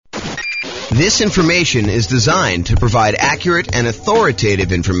This information is designed to provide accurate and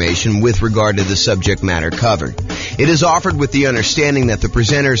authoritative information with regard to the subject matter covered. It is offered with the understanding that the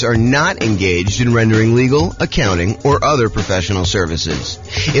presenters are not engaged in rendering legal, accounting, or other professional services.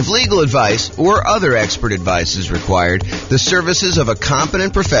 If legal advice or other expert advice is required, the services of a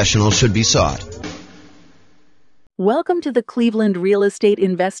competent professional should be sought. Welcome to the Cleveland Real Estate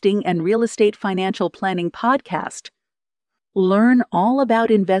Investing and Real Estate Financial Planning Podcast. Learn all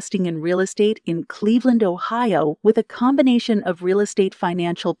about investing in real estate in Cleveland, Ohio, with a combination of real estate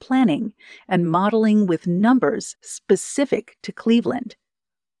financial planning and modeling with numbers specific to Cleveland,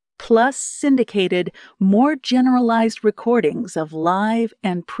 plus syndicated, more generalized recordings of live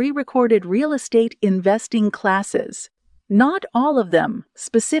and pre-recorded real estate investing classes, not all of them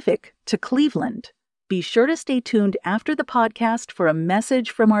specific to Cleveland. Be sure to stay tuned after the podcast for a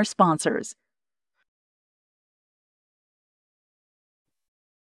message from our sponsors.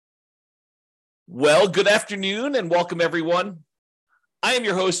 Well, good afternoon and welcome everyone. I am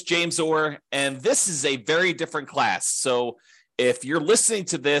your host, James Orr, and this is a very different class. So if you're listening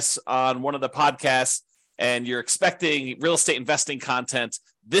to this on one of the podcasts and you're expecting real estate investing content,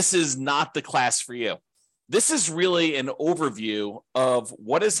 this is not the class for you. This is really an overview of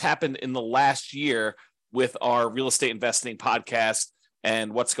what has happened in the last year with our real estate investing podcast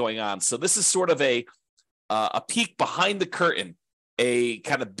and what's going on. So this is sort of a peek behind the curtain, a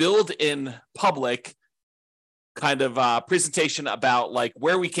kind of build in public kind of presentation about like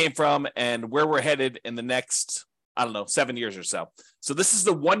where we came from and where we're headed in the next, 7 years or so. So this is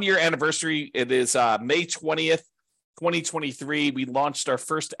the 1 year anniversary. It is May 20th, 2023. We launched our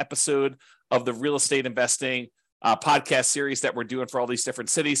first episode of the real estate investing podcast series that we're doing for all these different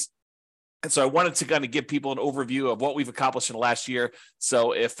cities. And so I wanted to kind of give people an overview of what we've accomplished in the last year.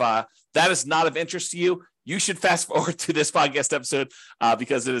 So if that is not of interest to you, you should fast forward to this podcast episode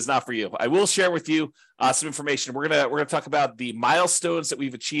because it is not for you. I will share with you some information. We're gonna talk about the milestones that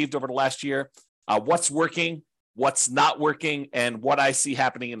we've achieved over the last year, what's working, what's not working, and what I see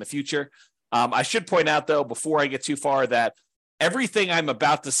happening in the future. I should point out, though, before I get too far, that everything I'm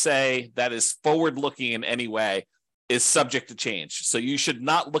about to say that is forward-looking in any way is subject to change. So you should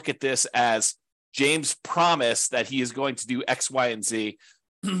not look at this as James promised that he is going to do X, Y, and Z.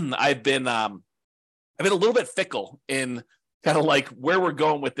 I've been a little bit fickle in kind of like where we're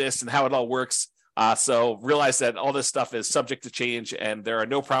going with this and how it all works. So realize that all this stuff is subject to change and there are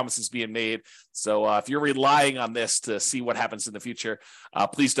no promises being made. So if you're relying on this to see what happens in the future,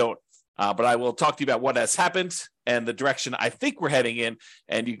 please don't. But I will talk to you about what has happened and the direction I think we're heading in,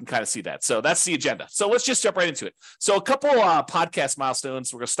 and you can kind of see that. So that's the agenda. So let's just jump right into it. So a couple podcast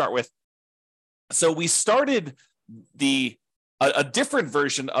milestones we're going to start with. So we started a different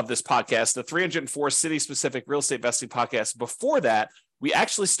version of this podcast, the 304 city-specific real estate investing podcast. Before that, we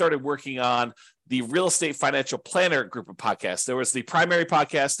actually started working on the real estate financial planner group of podcasts. There was the primary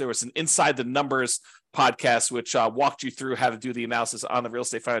podcast. There was an Inside the Numbers podcast, which walked you through how to do the analysis on the real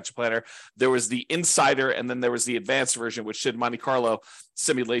estate financial planner. There was the Insider, and then there was the advanced version, which did Monte Carlo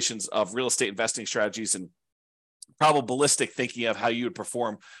simulations of real estate investing strategies and probabilistic thinking of how you would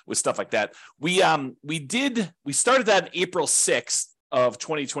perform with stuff like that. We started that April 6th of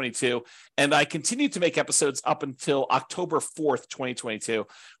 2022, and I continued to make episodes up until October 4th, 2022.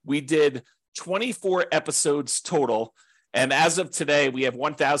 We did 24 episodes total, and as of today, we have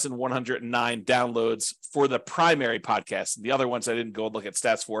 1,109 downloads for the primary podcast. The other ones I didn't go look at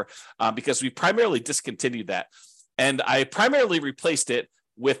stats for because we primarily discontinued that, and I primarily replaced it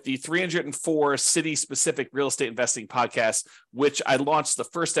with the 304 city-specific real estate investing podcast, which I launched the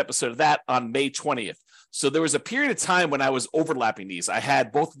first episode of that on May 20th. So there was a period of time when I was overlapping these. I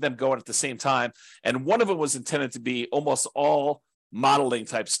had both of them going at the same time, and one of them was intended to be almost all modeling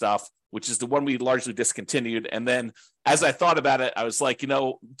type stuff, which is the one we largely discontinued. And then as I thought about it, I was like,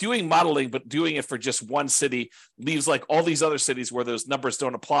 doing modeling, but doing it for just one city leaves like all these other cities where those numbers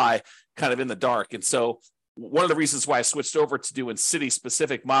don't apply kind of in the dark. And so one of the reasons why I switched over to doing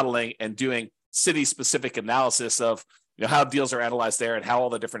city-specific modeling and doing city-specific analysis of how deals are analyzed there and how all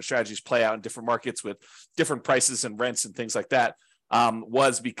the different strategies play out in different markets with different prices and rents and things like that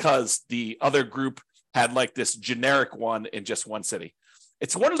was because the other group had like this generic one in just one city.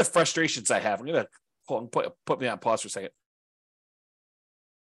 It's one of the frustrations I have. I'm going to put me on pause for a second.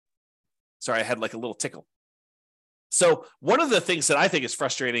 Sorry, I had like a little tickle. So one of the things that I think is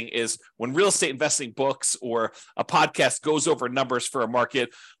frustrating is when real estate investing books or a podcast goes over numbers for a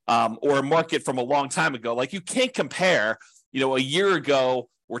market or a market from a long time ago. Like you can't compare, a year ago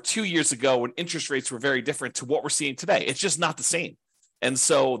or 2 years ago when interest rates were very different to what we're seeing today. It's just not the same. And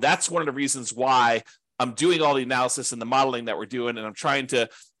so that's one of the reasons why I'm doing all the analysis and the modeling that we're doing, and I'm trying to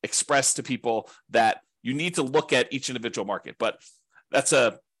express to people that you need to look at each individual market. But that's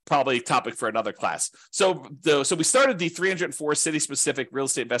a probably topic for another class. So we started the 304 city-specific real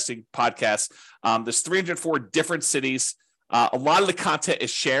estate investing podcast. There's 304 different cities. A lot of the content is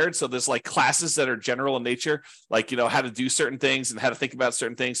shared. So there's like classes that are general in nature, like, how to do certain things and how to think about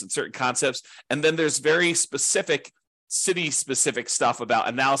certain things and certain concepts. And then there's very specific city-specific stuff about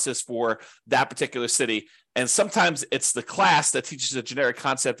analysis for that particular city. And sometimes it's the class that teaches a generic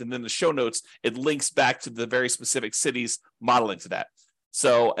concept, and then the show notes, it links back to the very specific cities modeling to that.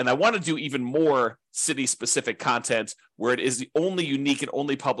 So, and I want to do even more city-specific content where it is the only unique and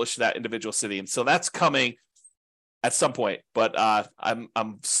only published to that individual city. And so that's coming at some point, but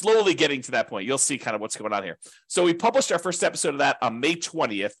I'm slowly getting to that point. You'll see kind of what's going on here. So we published our first episode of that on May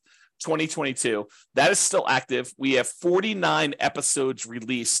 20th, 2022. That is still active. We have 49 episodes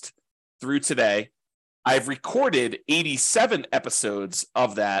released through today. I've recorded 87 episodes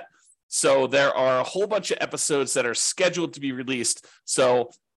of that. So there are a whole bunch of episodes that are scheduled to be released.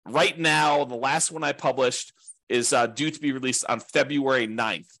 So right now, the last one I published is due to be released on February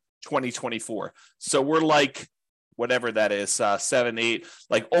 9th, 2024. So we're like, whatever that is, 7, 8,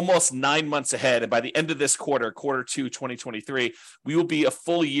 like almost 9 months ahead. And by the end of this quarter 2, 2023, we will be a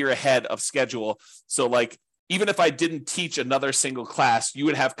full year ahead of schedule. So like, even if I didn't teach another single class, you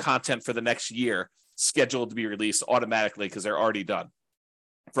would have content for the next year scheduled to be released automatically because they're already done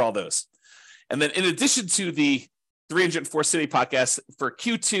for all those. And then in addition to the 304 City podcast, for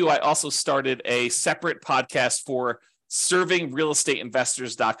Q2, I also started a separate podcast for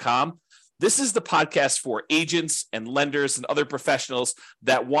servingrealestateinvestors.com. This is the podcast for agents and lenders and other professionals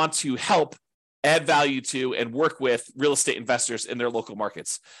that want to help add value to and work with real estate investors in their local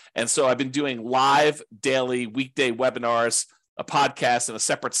markets. And so I've been doing live, daily, weekday webinars, a podcast, and a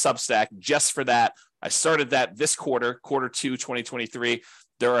separate Substack just for that. I started that this quarter 2, 2023.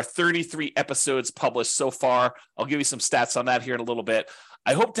 There are 33 episodes published so far. I'll give you some stats on that here in a little bit.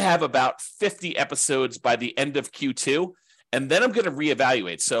 I hope to have about 50 episodes by the end of Q2, and then I'm going to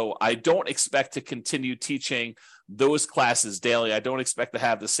reevaluate. So I don't expect to continue teaching those classes daily. I don't expect to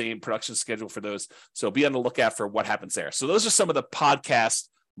have the same production schedule for those. So be on the lookout for what happens there. So those are some of the podcast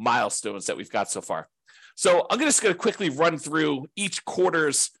milestones that we've got so far. So I'm just going to quickly run through each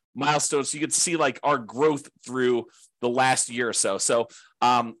quarter's milestones so you can see like our growth through the last year or so. So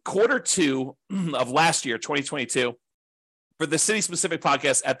quarter 2 of last year, 2022, for the City Specific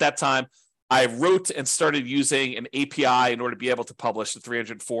podcast, at that time, I wrote and started using an API in order to be able to publish the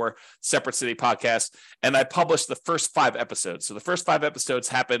 304 separate city podcasts. And I published the first 5 episodes. So the first 5 episodes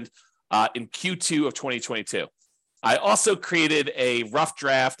happened in Q2 of 2022. I also created a rough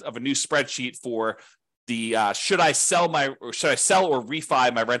draft of a new spreadsheet for the should I sell or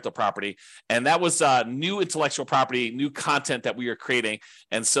refi my rental property? And that was new intellectual property, new content that we are creating.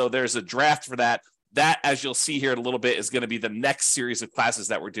 And so there's a draft for that. That, as you'll see here in a little bit, is going to be the next series of classes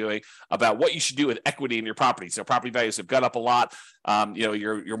that we're doing about what you should do with equity in your property. So property values have gone up a lot.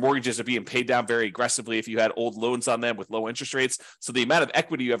 Your mortgages are being paid down very aggressively if you had old loans on them with low interest rates. So the amount of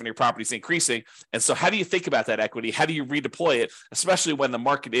equity you have in your property is increasing. And so how do you think about that equity? How do you redeploy it, especially when the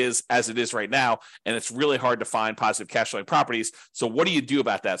market is as it is right now, and it's really hard to find positive cash flowing properties? So what do you do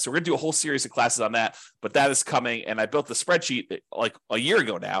about that? So we're going to do a whole series of classes on that, but that is coming. And I built the spreadsheet like a year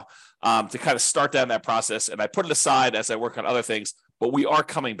ago now to kind of start down that process. And I put it aside as I work on other things, but we are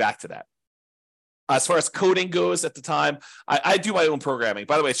coming back to that. As far as coding goes at the time, I do my own programming.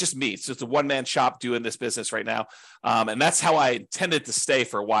 By the way, it's just me. It's just a one-man shop doing this business right now. And that's how I intended to stay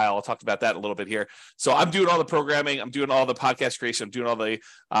for a while. I'll talk about that a little bit here. So I'm doing all the programming. I'm doing all the podcast creation. I'm doing all the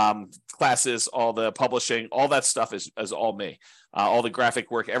classes, all the publishing, all that stuff is all me. All the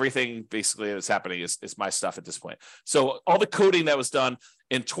graphic work, everything basically that's happening is my stuff at this point. So all the coding that was done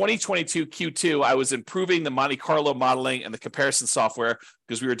in 2022 Q2, I was improving the Monte Carlo modeling and the comparison software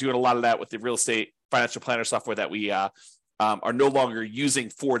because we were doing a lot of that with the real estate financial planner software that we are no longer using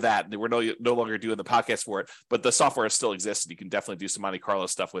for that. We're no longer doing the podcast for it, but the software still exists, and you can definitely do some Monte Carlo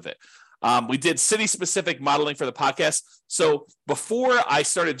stuff with it. We did city-specific modeling for the podcast. So before I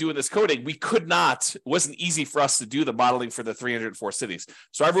started doing this coding, it wasn't easy for us to do the modeling for the 304 cities.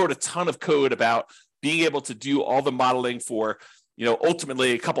 So I wrote a ton of code about being able to do all the modeling for,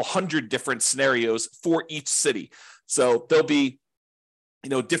 ultimately a couple hundred different scenarios for each city. So there'll be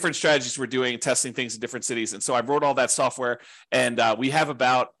different strategies we're doing, testing things in different cities. And so I wrote all that software, and we have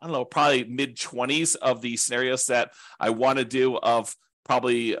about, probably mid-20s of the scenarios that I want to do, of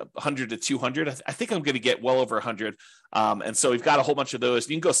probably 100 to 200. I think I'm going to get well over 100. And so we've got a whole bunch of those.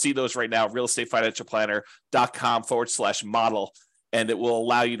 You can go see those right now, realestatefinancialplanner.com/model. And it will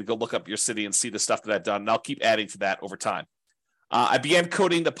allow you to go look up your city and see the stuff that I've done. And I'll keep adding to that over time. I began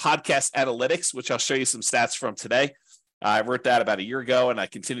coding the podcast analytics, which I'll show you some stats from today. I wrote that about a year ago, and I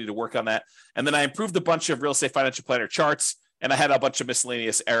continue to work on that. And then I improved a bunch of Real Estate Financial Planner charts, and I had a bunch of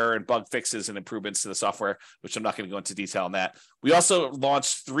miscellaneous error and bug fixes and improvements to the software, which I'm not going to go into detail on that. We also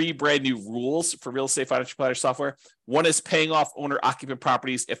launched 3 brand new rules for Real Estate Financial Planner software. One is paying off owner-occupant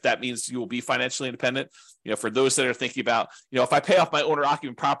properties if that means you will be financially independent. For those that are thinking about, if I pay off my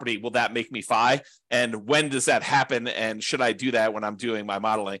owner-occupant property, will that make me FI? And when does that happen? And should I do that when I'm doing my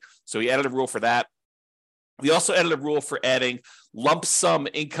modeling? So we added a rule for that. We also added a rule for adding lump sum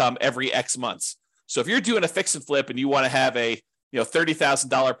income every X months. So if you're doing a fix and flip and you want to have a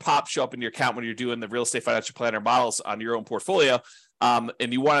 $30,000 pop show up in your account when you're doing the Real Estate Financial Planner models on your own portfolio, and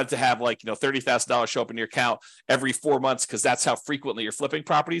you wanted to have $30,000 show up in your account every 4 months because that's how frequently you're flipping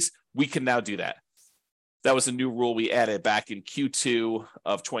properties, we can now do that. That was a new rule we added back in Q2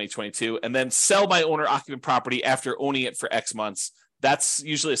 of 2022. And then sell my owner-occupant property after owning it for X months. That's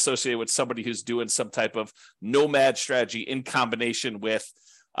usually associated with somebody who's doing some type of nomad strategy in combination with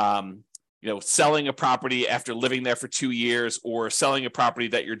selling a property after living there for 2 years, or selling a property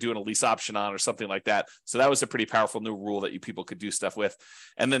that you're doing a lease option on or something like that. So that was a pretty powerful new rule that you people could do stuff with.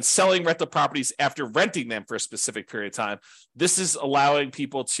 And then selling rental properties after renting them for a specific period of time. This is allowing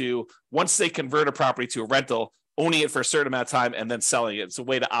people to, once they convert a property to a rental, owning it for a certain amount of time and then selling it. It's a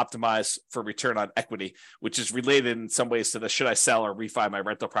way to optimize for return on equity, which is related in some ways to the should I sell or refi my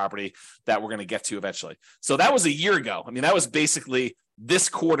rental property that we're going to get to eventually. So that was a year ago. That was basically this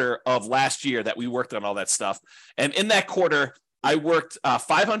quarter of last year that we worked on all that stuff. And in that quarter, I worked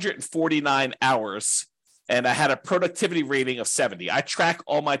 549 hours and I had a productivity rating of 70. I track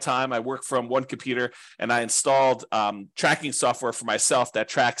all my time. I work from one computer, and I installed tracking software for myself that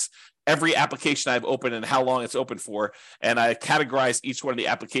tracks every application I've opened and how long it's open for. And I categorize each one of the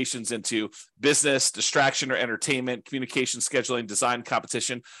applications into business, distraction or entertainment, communication, scheduling, design,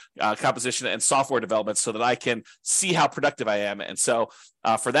 composition, and software development so that I can see how productive I am. And so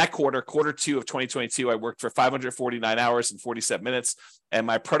for that quarter 2 of 2022, I worked for 549 hours and 47 minutes, and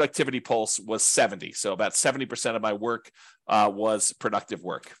my productivity pulse was 70. So about 70% of my work was productive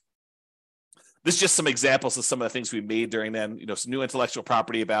work. This is just some examples of some of the things we made during then, some new intellectual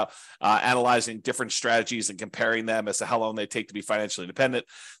property about analyzing different strategies and comparing them as to how long they take to be financially independent.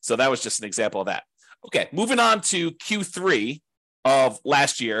 So that was just an example of that. Okay, moving on to Q3 of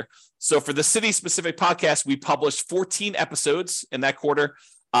last year. So for the city-specific podcast, we published 14 episodes in that quarter.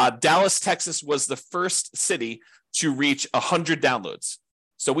 Dallas, Texas was the first city to reach 100 downloads.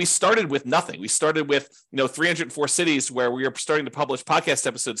 So we started with nothing. We started with 304 cities where we were starting to publish podcast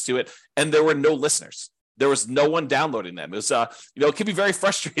episodes to it, and there were no listeners. There was no one downloading them. It was, it can be very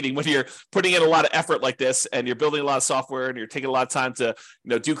frustrating when you're putting in a lot of effort like this, and you're building a lot of software, and you're taking a lot of time to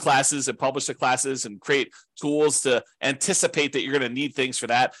do classes and publish the classes and create tools to anticipate that you're going to need things for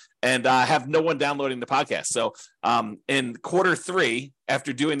that, and have no one downloading the podcast. So in quarter 3,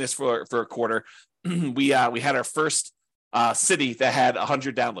 after doing this for a quarter, we had our first city that had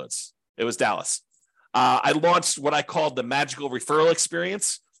 100 downloads. It was Dallas. I launched what I called the magical referral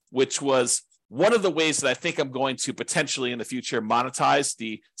experience, which was one of the ways that I think I'm going to potentially in the future monetize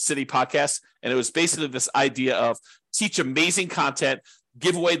the city podcast. And it was basically this idea of teach amazing content,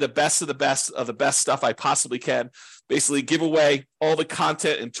 give away the best of the best of the best stuff I possibly can, basically give away all the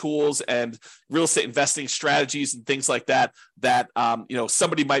content and tools and real estate investing strategies and things like that,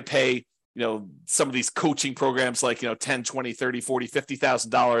 somebody might pay some of these coaching programs like, 10, 20, 30, 40,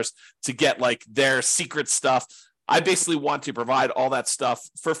 $50,000 to get like their secret stuff. I basically want to provide all that stuff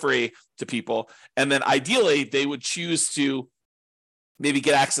for free to people. And then ideally they would choose to maybe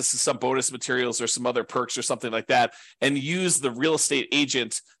get access to some bonus materials or some other perks or something like that, and use the real estate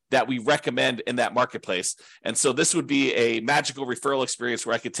agent that we recommend in that marketplace. And so this would be a magical referral experience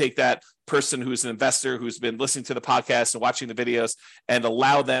where I could take that person who's an investor who's been listening to the podcast and watching the videos and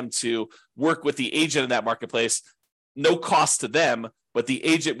allow them to work with the agent in that marketplace, no cost to them, but the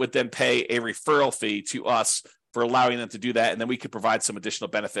agent would then pay a referral fee to us for allowing them to do that. And then we could provide some additional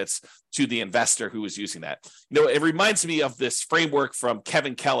benefits to the investor who is using that. It reminds me of this framework from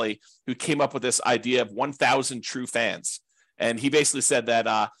Kevin Kelly, who came up with this idea of 1,000 true fans. And he basically said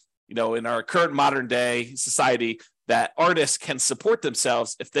that, in our current modern day society, that artists can support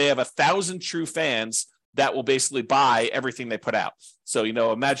themselves if they have 1,000 true fans that will basically buy everything they put out. So,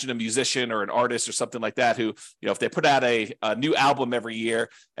 imagine a musician or an artist or something like that who, if they put out a new album every year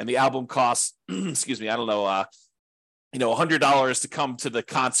and the album costs, $100 to come to the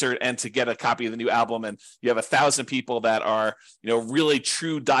concert and to get a copy of the new album. And you have 1,000 people that are, really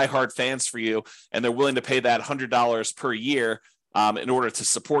true diehard fans for you, and they're willing to pay that $100 per year in order to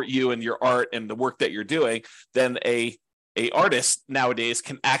support you and your art and the work that you're doing. Then a a artist nowadays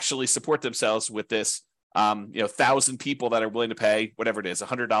can actually support themselves with this 1,000 people that are willing to pay whatever it is,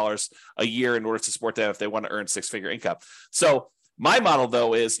 $100 a year in order to support them if they want to earn six-figure income. So my model,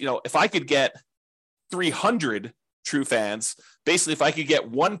 though, is, if I could get 300 true fans, basically, if I could get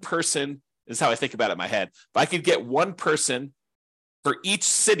one person, this is how I think about it in my head. If I could get one person for each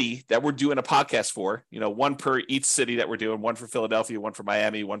city that we're doing a podcast for, one per each city that we're doing, one for Philadelphia, one for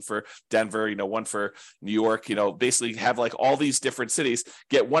Miami, one for Denver, one for New York, basically have like all these different cities,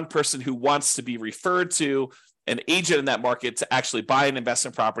 get one person who wants to be referred to an agent in that market to actually buy an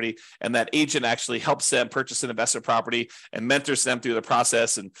investment property, and that agent actually helps them purchase an investment property and mentors them through the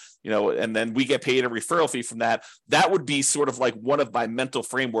process. And, and then we get paid a referral fee from that. That would be sort of like one of my mental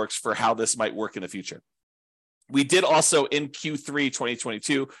frameworks for how this might work in the future. We did also in Q3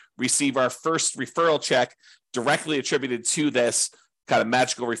 2022 receive our first referral check directly attributed to this kind of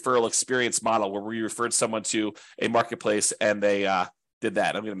magical referral experience model, where we referred someone to a marketplace and they did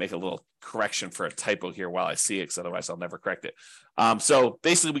that. I'm going to make a little correction for a typo here while I see it, because otherwise I'll never correct it. So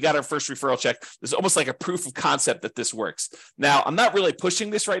basically, we got our first referral check. It's almost like a proof of concept that this works. Now, I'm not really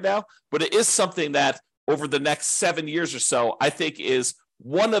pushing this right now, but it is something that over the next 7 years or so, I think is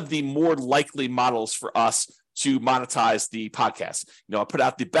one of the more likely models for us to monetize the podcast. I put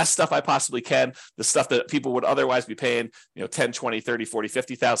out the best stuff I possibly can, the stuff that people would otherwise be paying, $10, $20, $30,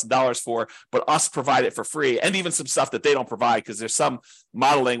 $40, $50,000 for, but us provide it for free, and even some stuff that they don't provide, because there's some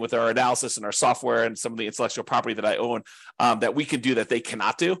modeling with our analysis and our software and some of the intellectual property that I own that we can do that they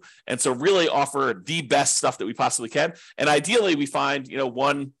cannot do. And so really offer the best stuff that we possibly can. And ideally we find,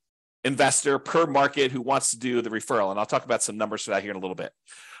 one investor per market who wants to do the referral. And I'll talk about some numbers for that here in a little bit.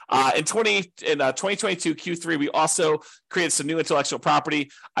 In 2022 Q3, we also created some new intellectual property.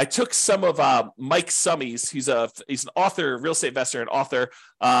 I took some of Mike Summey's. He's an author, real estate investor, and author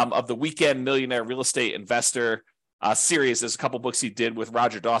of the Weekend Millionaire Real Estate Investor series. There's a couple books he did with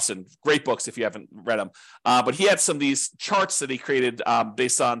Roger Dawson. Great books if you haven't read them. But he had some of these charts that he created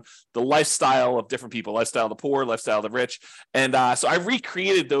based on the lifestyle of different people, lifestyle of the poor, lifestyle of the rich. And so I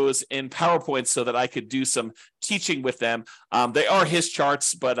recreated those in PowerPoint so that I could do some teaching with them. They are his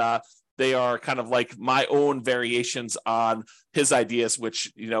charts, but they are kind of like my own variations on his ideas,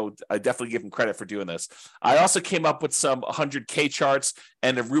 which, I definitely give him credit for doing this. I also came up with some 100K charts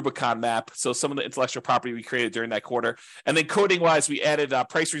and a Rubicon map. So some of the intellectual property we created during that quarter. And then coding wise, we added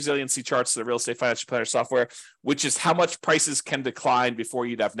price resiliency charts to the Real Estate Financial Planner software, which is how much prices can decline before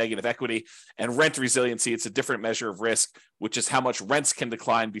you'd have negative equity. And rent resiliency, it's a different measure of risk, which is how much rents can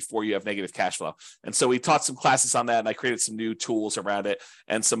decline before you have negative cash flow. And so we taught some classes on that, and I created some new tools around it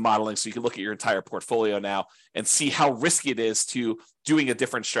and some modeling. So you can look at your entire portfolio now and see how risky it is to doing a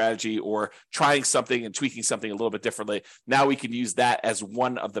different strategy or trying something and tweaking something a little bit differently. Now we can use that as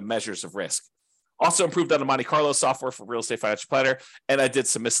one of the measures of risk. Also improved on the Monte Carlo software for Real Estate Financial Planner, and I did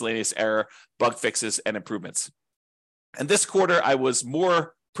some miscellaneous error, bug fixes, and improvements. And this quarter, I was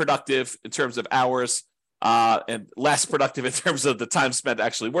more productive in terms of hours and less productive in terms of the time spent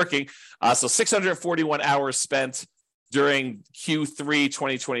actually working. So 641 hours spent during Q3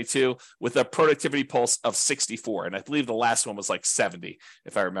 2022 with a productivity pulse of 64. And I believe the last one was like 70,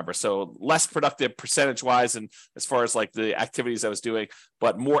 if I remember. So less productive percentage-wise and as far as like the activities I was doing,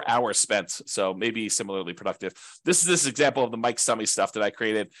 but more hours spent. So maybe similarly productive. This is this example of the Mike Summey stuff that I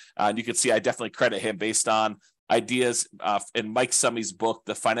created. And you can see I definitely credit him based on ideas in Mike Summey's book,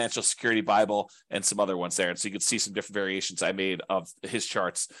 The Financial Security Bible, and some other ones there. And so you can see some different variations I made of his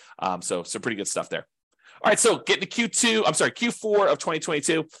charts. So some pretty good stuff there. All right, so getting to Q4 of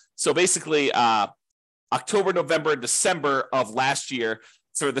 2022. So basically October, November, and December of last year.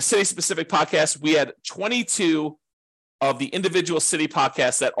 So the City Specific podcast, we had 22 of the individual city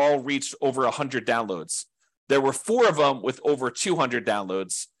podcasts that all reached over 100 downloads. There were 4 of them with over 200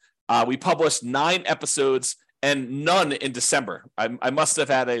 downloads. We published 9 episodes and none in December. I must have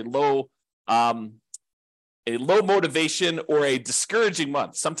had a low motivation or a discouraging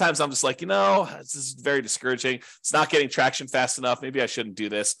month. Sometimes I'm just like, this is very discouraging. It's not getting traction fast enough. Maybe I shouldn't do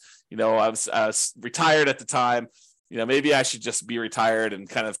this. I was retired at the time. Maybe I should just be retired and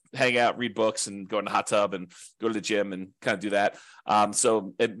kind of hang out, read books, and go in the hot tub and go to the gym and kind of do that.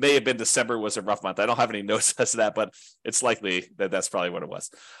 So it may have been December was a rough month. I don't have any notes as to that, but it's likely that that's probably what it was.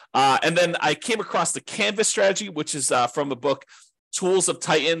 And then I came across the Canvas strategy, which is from the book Tools of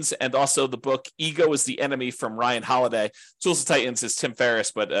Titans, and also the book Ego is the Enemy from Ryan Holiday. Tools of Titans is Tim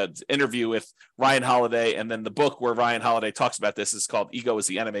Ferriss, but an interview with Ryan Holiday. And then the book where Ryan Holiday talks about this is called Ego is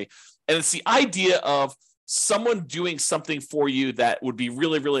the Enemy. And it's the idea of someone doing something for you that would be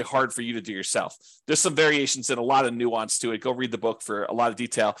really, really hard for you to do yourself. There's some variations and a lot of nuance to it. Go read the book for a lot of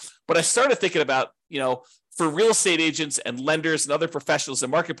detail. But I started thinking about, for real estate agents and lenders and other professionals in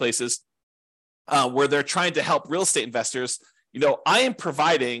marketplaces where they're trying to help real estate investors, I am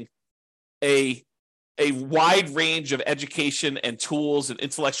providing a wide range of education and tools and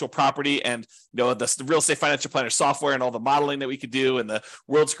intellectual property and the real estate financial planner software and all the modeling that we could do and the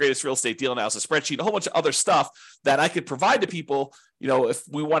world's greatest real estate deal analysis spreadsheet, a whole bunch of other stuff that I could provide to people, if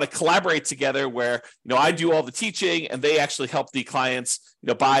we want to collaborate together where, I do all the teaching and they actually help the clients,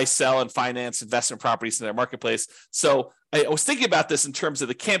 buy, sell, and finance investment properties in their marketplace. So I was thinking about this in terms of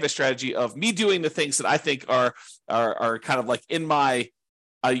the Canvas strategy of me doing the things that I think are kind of like in my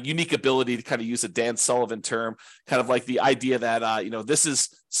a unique ability to kind of use a Dan Sullivan term, kind of like the idea that, this is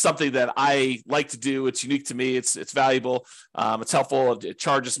something that I like to do. It's unique to me. It's valuable. It's helpful. It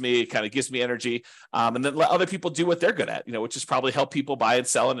charges me. It kind of gives me energy. And then let other people do what they're good at, which is probably help people buy and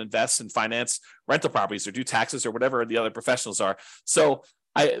sell and invest and finance rental properties or do taxes or whatever the other professionals are. So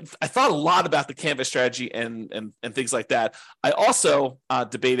I thought a lot about the Canvas strategy and things like that. I also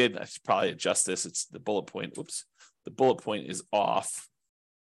debated, I should probably adjust this. It's the bullet point. Oops. The bullet point is off.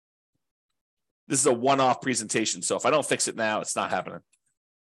 This is a one-off presentation, so if I don't fix it now, it's not happening.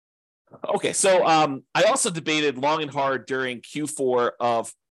 Okay, so I also debated long and hard during Q4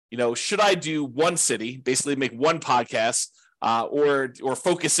 of, should I do one city, basically make one podcast, or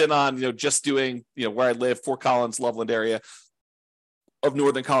focus in on, just doing, where I live, Fort Collins, Loveland area of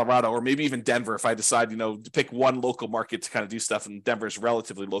Northern Colorado, or maybe even Denver if I decide, to pick one local market to kind of do stuff, and Denver is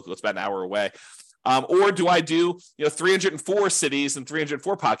relatively local. It's about an hour away. Or do I do 304 cities and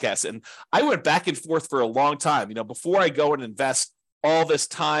 304 podcasts? And I went back and forth for a long time. Before I go and invest all this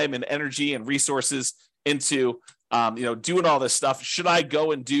time and energy and resources into doing all this stuff, should I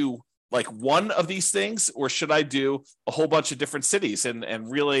go and do like one of these things, or should I do a whole bunch of different cities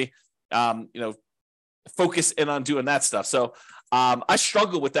and really focus in on doing that stuff? So I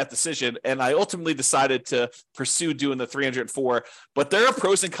struggled with that decision, and I ultimately decided to pursue doing the 304. But there are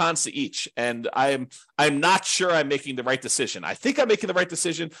pros and cons to each, and I'm not sure I'm making the right decision. I think I'm making the right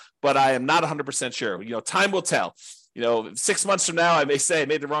decision, but I am not 100% sure. Time will tell. 6 months from now, I may say I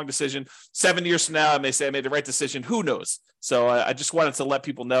made the wrong decision. 7 years from now, I may say I made the right decision. Who knows? So I just wanted to let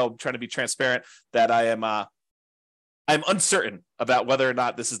people know, trying to be transparent, that I'm uncertain about whether or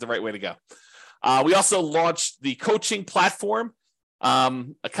not this is the right way to go. We also launched the coaching platform.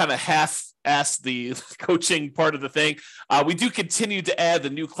 I kind of half-assed the coaching part of the thing. We do continue to add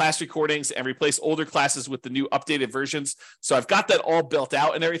the new class recordings and replace older classes with the new updated versions. So I've got that all built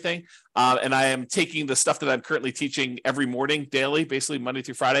out and everything. And I am taking the stuff that I'm currently teaching every morning, daily, basically Monday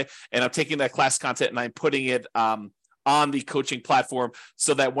through Friday. And I'm taking that class content and I'm putting it on the coaching platform,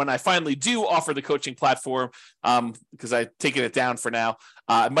 so that when I finally do offer the coaching platform, because I've taken it down for now,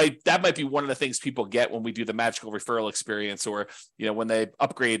 that might be one of the things people get when we do the magical referral experience, or when they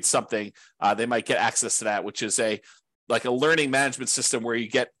upgrade something, they might get access to that, which is a learning management system where you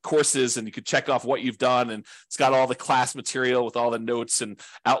get courses and you can check off what you've done, and it's got all the class material with all the notes and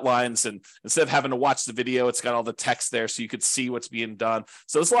outlines, and instead of having to watch the video, it's got all the text there so you could see what's being done.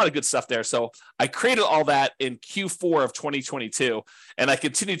 So there's a lot of good stuff there. So I created all that in Q4 of 2022, and I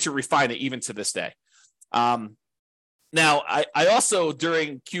continue to refine it even to this day. Now, I also,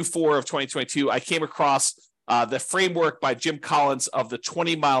 during Q4 of 2022, I came across the framework by Jim Collins of the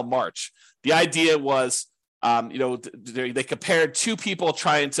 20-mile march. The idea was, they compared two people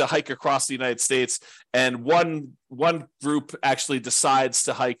trying to hike across the United States, and one group actually decides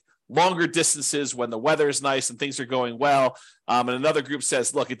to hike longer distances when the weather is nice and things are going well. And another group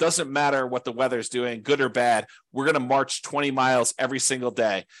says, look, it doesn't matter what the weather's doing, good or bad. We're going to march 20 miles every single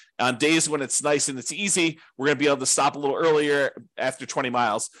day. On days when it's nice and it's easy, we're going to be able to stop a little earlier after 20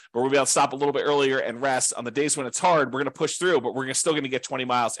 miles, but we'll be able to stop a little bit earlier and rest. On the days when it's hard, we're going to push through, but we're still going to get 20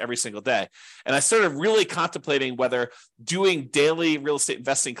 miles every single day. And I started really contemplating whether doing daily real estate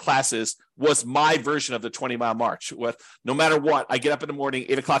investing classes was my version of the 20-mile march. With no matter what, I get up in the morning,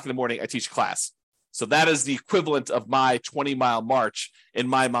 8 o'clock in the morning, I teach class. So that is the equivalent of my 20-mile march in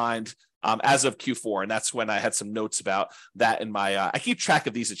my mind as of Q4. And that's when I had some notes about that in my, I keep track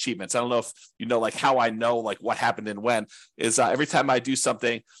of these achievements. I don't know if you know, how I know, what happened and when is every time I do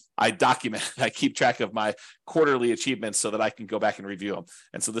something, I document, I keep track of my quarterly achievements so that I can go back and review them.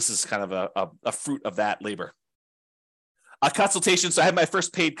 And so this is kind of a fruit of that labor. A consultation. So I had my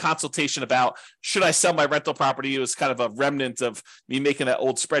first paid consultation about, should I sell my rental property? It was kind of a remnant of me making that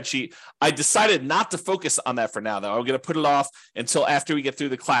old spreadsheet. I decided not to focus on that for now, though. I'm going to put it off until after we get through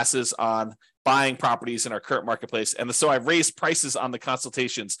the classes on buying properties in our current marketplace. And so I've raised prices on the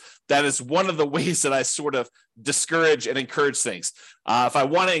consultations. That is one of the ways that I sort of discourage and encourage things. If I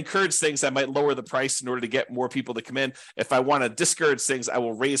want to encourage things, I might lower the price in order to get more people to come in. If I want to discourage things, I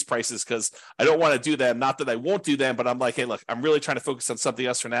will raise prices because I don't want to do them. Not that I won't do them, but I'm like, hey, look, I'm really trying to focus on something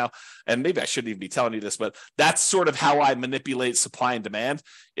else for now. And maybe I shouldn't even be telling you this, but that's sort of how I manipulate supply and demand.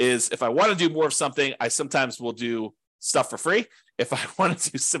 Is if I want to do more of something, I sometimes will do stuff for free. If I don't want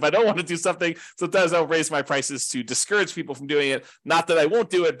to do something, sometimes I'll raise my prices to discourage people from doing it. Not that I won't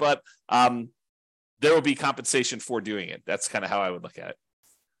do it, but there will be compensation for doing it. That's kind of how I would look at it.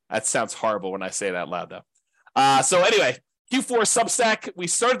 That sounds horrible when I say it out loud, though. So anyway, Q4 Substack, we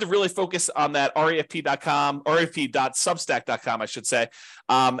started to really focus on that refp.substack.com, I should say.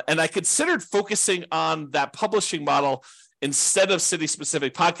 And I considered focusing on that publishing model instead of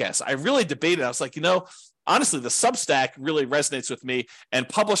city-specific podcasts. I really debated. I was like, honestly, the Substack really resonates with me, and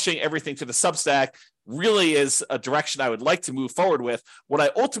publishing everything to the Substack really is a direction I would like to move forward with. What I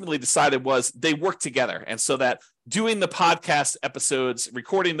ultimately decided was they work together. And so that doing the podcast episodes,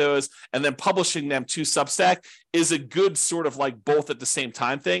 recording those, and then publishing them to Substack is a good sort of like both at the same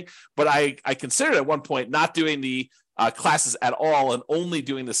time thing. But I considered at one point not doing the classes at all and only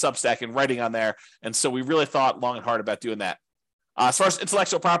doing the Substack and writing on there. And so we really thought long and hard about doing that. As far as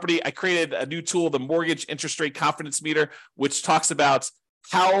intellectual property, I created a new tool, the Mortgage Interest Rate Confidence Meter, which talks about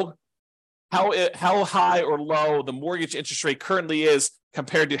how high or low the mortgage interest rate currently is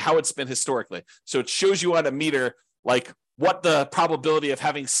compared to how it's been historically. So it shows you on a meter like what the probability of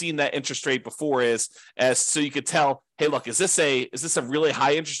having seen that interest rate before is, as so you could tell, hey, look, is this a really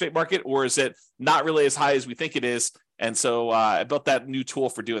high interest rate market, or is it not really as high as we think it is? And so I built that new tool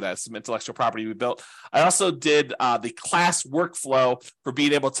for doing that. Some intellectual property we built. I also did the class workflow for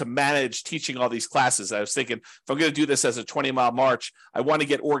being able to manage teaching all these classes. I was thinking, if I'm going to do this as a 20-mile march, I want to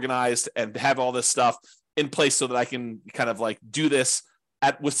get organized and have all this stuff in place so that I can kind of like do this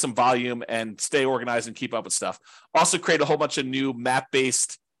with some volume and stay organized and keep up with stuff. Also create a whole bunch of new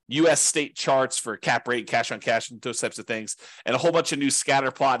map-based U.S. state charts for cap rate, cash on cash, and those types of things, and a whole bunch of new scatter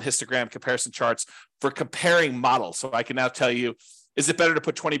plot, histogram comparison charts for comparing models. So I can now tell you, is it better to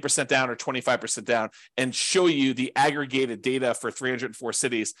put 20% down or 25% down, and show you the aggregated data for 304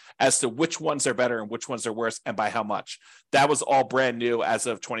 cities as to which ones are better and which ones are worse and by how much. That was all brand new as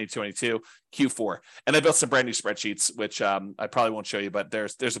of 2022 Q4. And I built some brand new spreadsheets, which I probably won't show you, but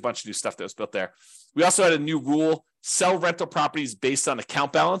there's a bunch of new stuff that was built there. We also had a new rule: sell rental properties based on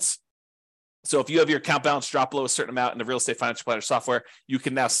account balance. So if you have your account balance drop below a certain amount in the Real Estate Financial Planner software, you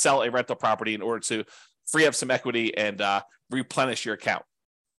can now sell a rental property in order to free up some equity and replenish your account.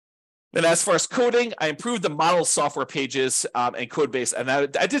 Then as far as coding, I improved the model software pages and code base, and I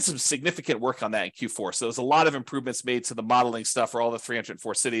did some significant work on that in Q4. So there's a lot of improvements made to the modeling stuff for all the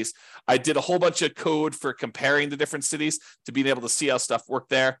 304 cities. I did a whole bunch of code for comparing the different cities to being able to see how stuff worked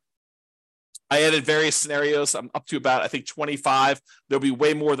there. I added various scenarios. I'm up to about, I think, 25. There'll be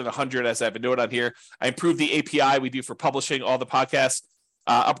way more than 100 as I have a note on here. I improved the API we do for publishing all the podcasts,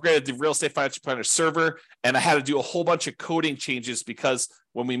 upgraded the Real Estate Financial Planner server, and I had to do a whole bunch of coding changes because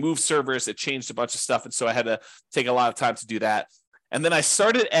when we moved servers, it changed a bunch of stuff. And so I had to take a lot of time to do that. And then I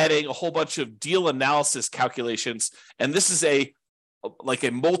started adding a whole bunch of deal analysis calculations. And this is a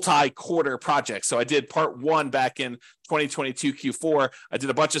multi-quarter project. So I did part one back in 2022 Q4. I did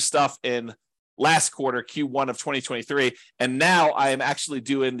a bunch of stuff in last quarter, Q1 of 2023. And now I am actually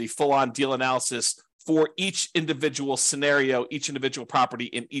doing the full-on deal analysis for each individual scenario, each individual property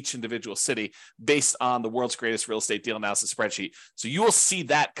in each individual city based on the world's greatest real estate deal analysis spreadsheet. So you will see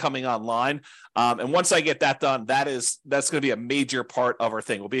that coming online. And once I get that done, that's going to be a major part of our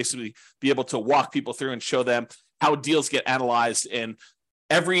thing. We'll basically be able to walk people through and show them how deals get analyzed in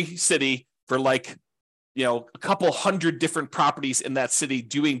every city for a couple hundred different properties in that city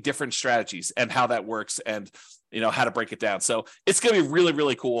doing different strategies and how that works and, how to break it down. So it's going to be really,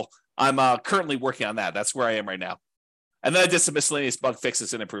 really cool. I'm currently working on that. That's where I am right now. And then I did some miscellaneous bug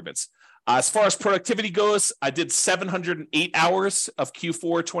fixes and improvements. As far as productivity goes, I did 708 hours of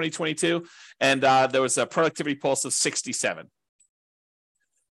Q4 2022, and there was a productivity pulse of 67.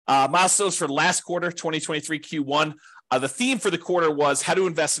 Milestones for last quarter, 2023 Q1. The theme for the quarter was how to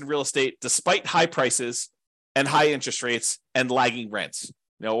invest in real estate despite high prices and high interest rates and lagging rents.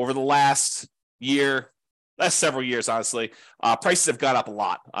 Over the last several years, honestly, prices have gone up a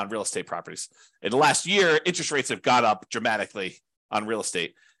lot on real estate properties. In the last year, interest rates have gone up dramatically on real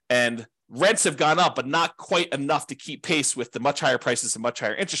estate, and rents have gone up, but not quite enough to keep pace with the much higher prices and much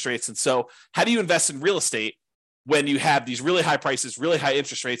higher interest rates. And so how do you invest in real estate when you have these really high prices, really high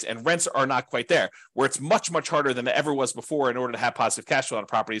interest rates, and rents are not quite there, where it's much, much harder than it ever was before in order to have positive cash flow on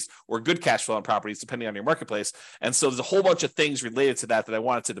properties or good cash flow on properties, depending on your marketplace. And so there's a whole bunch of things related to that I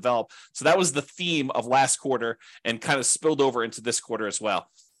wanted to develop. So that was the theme of last quarter and kind of spilled over into this quarter as well.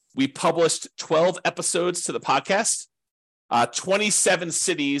 We published 12 episodes to the podcast. 27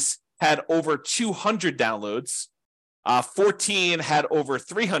 cities had over 200 downloads. 14 had over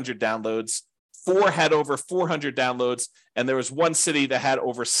 300 downloads. 4 had over 400 downloads, and there was one city that had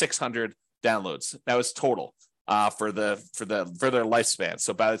over 600 downloads. That was total for their lifespan.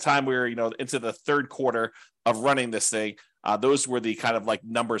 So by the time we were into the third quarter of running this thing, those were the kind of like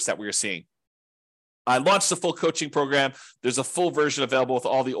numbers that we were seeing. I launched the full coaching program. There's a full version available with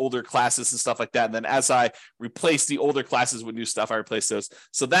all the older classes and stuff like that. And then as I replace the older classes with new stuff, I replace those.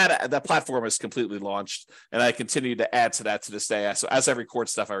 So that platform is completely launched, and I continue to add to that to this day. So as I record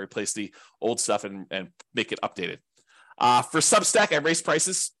stuff, I replace the old stuff and make it updated. For Substack, I raised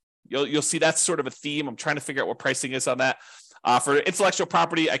prices. You'll see that's sort of a theme. I'm trying to figure out what pricing is on that. For intellectual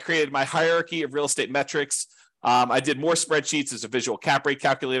property, I created my hierarchy of real estate metrics. I did more spreadsheets. There's a visual cap rate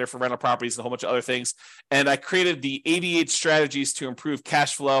calculator for rental properties and a whole bunch of other things. And I created the 88 strategies to improve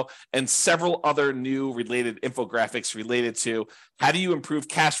cash flow and several other new related infographics related to how do you improve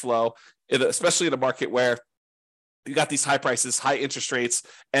cash flow, especially in a market where you got these high prices, high interest rates,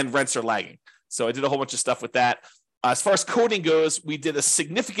 and rents are lagging. So I did a whole bunch of stuff with that. As far as coding goes, we did a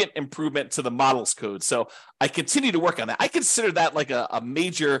significant improvement to the models code. So I continue to work on that. I consider that like a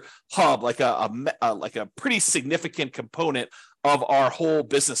major hub, like a pretty significant component of our whole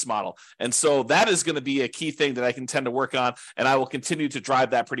business model. And so that is going to be a key thing that I can tend to work on, and I will continue to drive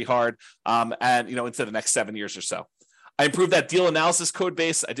that pretty hard and into the next 7 years or so. I improved that deal analysis code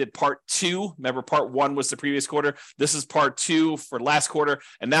base. I did part 2. Remember, part 1 was the previous quarter. This is part 2 for last quarter.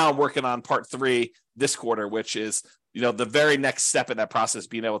 And now I'm working on part 3 this quarter, which is, the very next step in that process,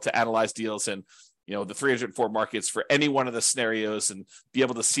 being able to analyze deals and, the 304 markets for any one of the scenarios and be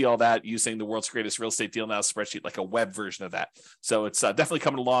able to see all that using the world's greatest real estate deal analysis spreadsheet, like a web version of that. So it's definitely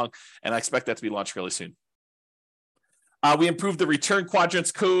coming along, and I expect that to be launched really soon. We improved the return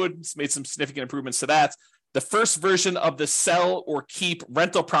quadrants code, made some significant improvements to that. The first version of the sell or keep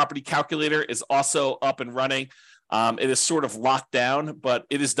rental property calculator is also up and running. It is sort of locked down, but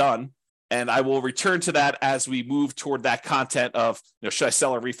it is done. And I will return to that as we move toward that content of, should I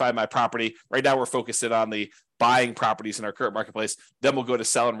sell or refi my property? Right now, we're focusing on the buying properties in our current marketplace. Then we'll go to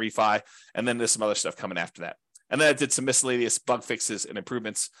sell and refi. And then there's some other stuff coming after that. And then I did some miscellaneous bug fixes and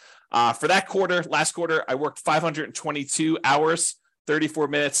improvements. For that quarter, last quarter, I worked 522 hours, 34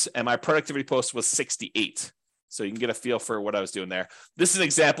 minutes, and my productivity post was 68. So you can get a feel for what I was doing there. This is an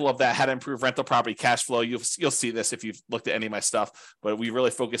example of that, how to improve rental property cash flow. You'll see this if you've looked at any of my stuff, but we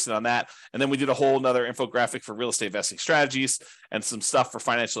really focused on that. And then we did a whole nother infographic for real estate investing strategies and some stuff for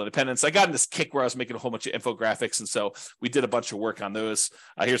financial independence. I got in this kick where I was making a whole bunch of infographics, and so we did a bunch of work on those.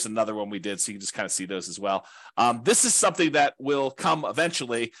 Here's another one we did, so you can just kind of see those as well. This is something that will come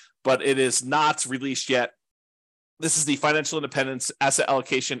eventually, but it is not released yet. This is the financial independence, asset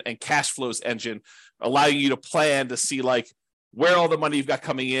allocation, and cash flows engine, allowing you to plan to see where all the money you've got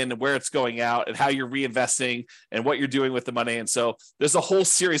coming in and where it's going out and how you're reinvesting and what you're doing with the money. And so there's a whole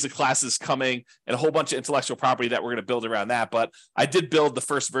series of classes coming and a whole bunch of intellectual property that we're going to build around that. But I did build the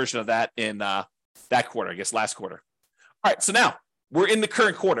first version of that in that quarter, I guess last quarter. All right, so now we're in the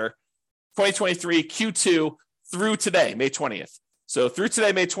current quarter, 2023 Q2 through today, May 20th. So through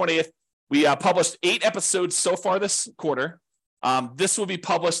today, May 20th, we published 8 episodes so far this quarter. This will be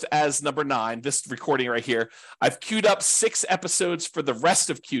published as number 9, this recording right here. I've queued up 6 episodes for the rest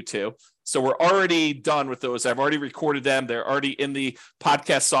of Q2. So we're already done with those. I've already recorded them. They're already in the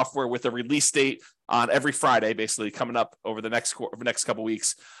podcast software with a release date on every Friday, basically coming up over the next couple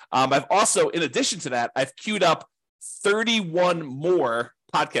weeks. I've also, in addition to that, I've queued up 31 more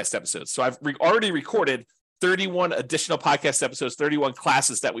podcast episodes. So I've already recorded 31 additional podcast episodes, 31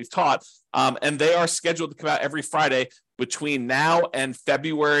 classes that we've taught, and they are scheduled to come out every Friday between now and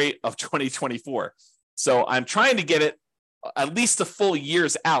February of 2024. So I'm trying to get it at least a full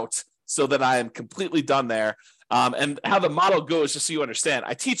year's out so that I am completely done there. And how the model goes, just so you understand,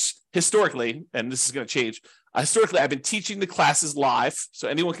 I teach historically, and this is going to change. Historically, I've been teaching the classes live, so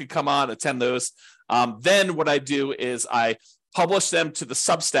anyone can come on, attend those. Then what I do is I publish them to the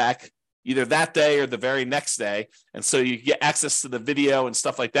Substack either that day or the very next day. And so you get access to the video and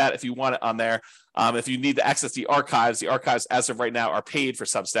stuff like that if you want it on there. If you need to access the archives as of right now are paid for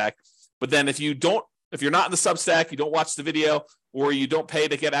Substack. But then if you're not in the Substack, you don't watch the video, or you don't pay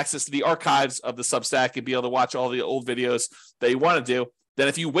to get access to the archives of the Substack and be able to watch all the old videos that you want to do, then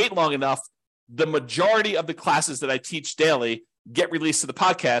if you wait long enough, the majority of the classes that I teach daily get released to the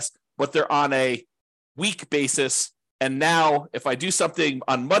podcast, but they're on a week basis. And now if I do something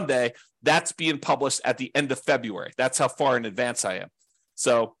on Monday, that's being published at the end of February. That's how far in advance I am.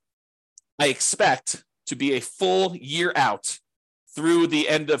 So I expect to be a full year out through the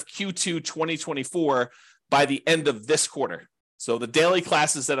end of Q2 2024 by the end of this quarter. So the daily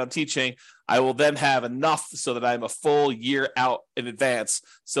classes that I'm teaching, I will then have enough so that I'm a full year out in advance,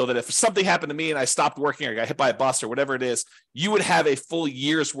 so that if something happened to me and I stopped working or got hit by a bus or whatever it is, you would have a full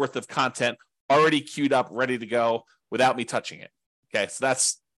year's worth of content already queued up, ready to go without me touching it. Okay, so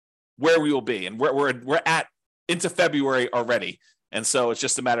that's where we will be. And we're at into February already. And so it's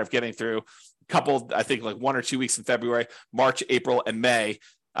just a matter of getting through a couple, I think like 1 or 2 weeks in February, March, April, and May,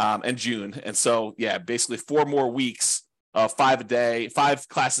 and June. And so, yeah, basically 4 more weeks of 5 a day, 5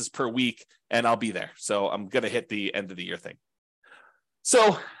 classes per week, and I'll be there. So I'm going to hit the end of the year thing.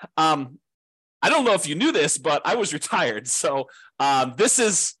 So I don't know if you knew this, but I was retired. So this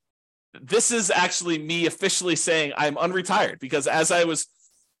is actually me officially saying I'm unretired, because as I was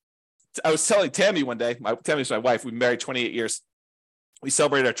telling Tammy one day, Tammy's my wife, we've been married 28 years. We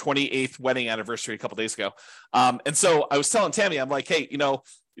celebrated our 28th wedding anniversary a couple days ago. And so I was telling Tammy, I'm like, hey,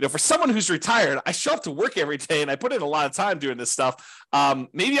 for someone who's retired, I show up to work every day and I put in a lot of time doing this stuff.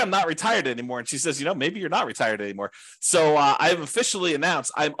 Maybe I'm not retired anymore. And she says, maybe you're not retired anymore. So I've officially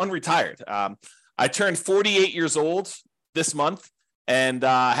announced I'm unretired. I turned 48 years old this month and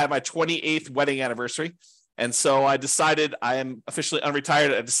had my 28th wedding anniversary. And so I decided I am officially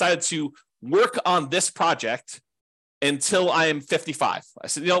unretired. I decided to work on this project until I am 55. I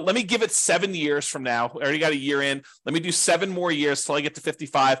said, let me give it 7 years from now. I already got a year in. Let me do 7 more years till I get to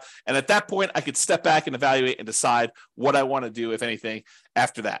 55. And at that point, I could step back and evaluate and decide what I want to do, if anything,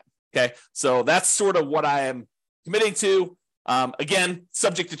 after that. Okay. So that's sort of what I am committing to. Again,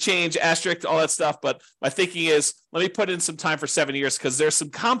 subject to change, asterisk, all that stuff. But my thinking is, let me put in some time for 7 years, because there's some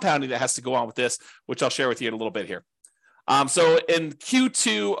compounding that has to go on with this, which I'll share with you in a little bit here. So in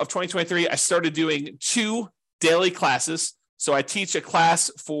Q2 of 2023, I started doing 2 daily classes. So I teach a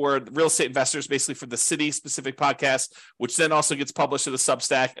class for real estate investors, basically for the city specific podcast, which then also gets published in the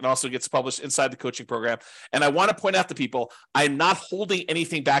Substack and also gets published inside the coaching program. And I want to point out to people, I'm not holding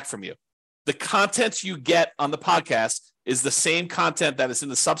anything back from you. The content you get on the podcast is the same content that is in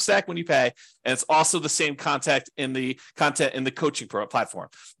the Substack when you pay, and it's also the same content in the coaching platform.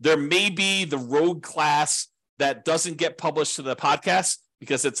 There may be the rogue class that doesn't get published to the podcast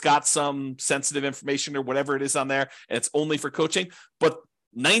because it's got some sensitive information or whatever it is on there, and it's only for coaching. But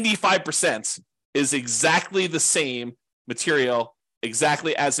 95% is exactly the same material,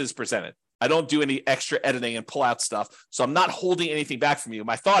 exactly as is presented. I don't do any extra editing and pull out stuff. So I'm not holding anything back from you.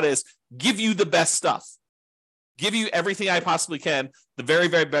 My thought is give you the best stuff, give you everything I possibly can, the very,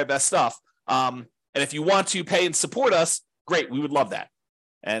 very best stuff. And if you want to pay and support us, great. We would love that.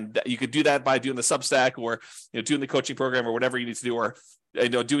 And you could do that by doing the Substack or doing the coaching program or whatever you need to do, or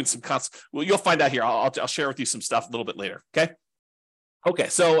doing some well, you'll find out here. I'll share with you some stuff a little bit later. Okay.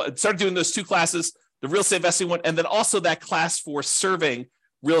 So I started doing those 2 classes, the real estate investing one, and then also that class for serving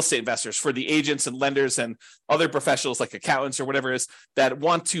real estate investors, for the agents and lenders and other professionals like accountants or whatever it is that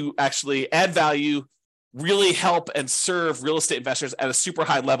want to actually add value, really help and serve real estate investors at a super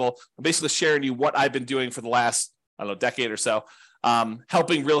high level. I'm basically sharing you what I've been doing for the last, decade or so,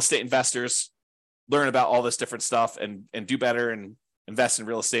 helping real estate investors learn about all this different stuff and do better and invest in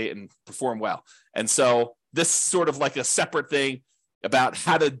real estate and perform well. And so this is sort of like a separate thing about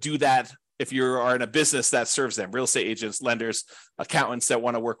how to do that if you are in a business that serves them, real estate agents, lenders, accountants that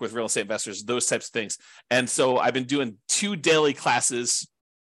want to work with real estate investors, those types of things. And so I've been doing 2 daily classes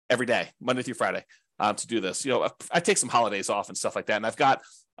every day, Monday through Friday, to do this. I take some holidays off and stuff like that. And I've got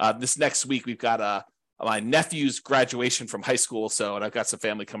this next week, we've got my nephew's graduation from high school. And I've got some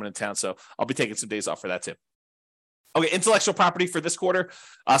family coming in town. So I'll be taking some days off for that too. Okay, intellectual property for this quarter.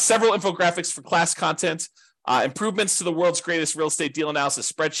 Several infographics for class content. Improvements to the world's greatest real estate deal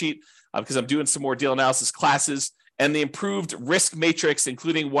analysis spreadsheet, because I'm doing some more deal analysis classes, and the improved risk matrix,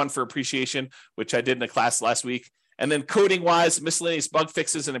 including one for appreciation, which I did in a class last week. And then coding wise, miscellaneous bug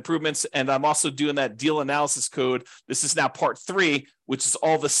fixes and improvements. And I'm also doing that deal analysis code. This is now part 3, which is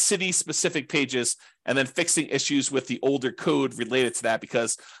all the city specific pages, and then fixing issues with the older code related to that,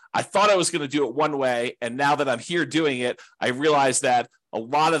 because I thought I was going to do it one way. And now that I'm here doing it, I realized that a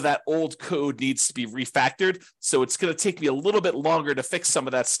lot of that old code needs to be refactored. So it's going to take me a little bit longer to fix some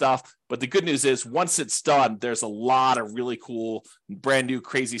of that stuff. But the good news is once it's done, there's a lot of really cool, brand new,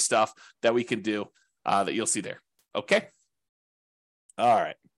 crazy stuff that we can do that you'll see there. Okay. All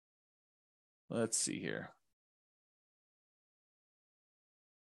right. Let's see here.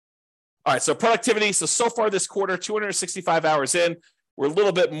 All right, so productivity. So far this quarter, 265 hours in. We're a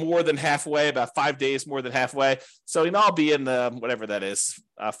little bit more than halfway, about 5 days more than halfway. So, I'll be in the, whatever that is,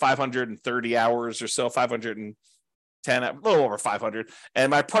 530 hours or so, 510, a little over 500. And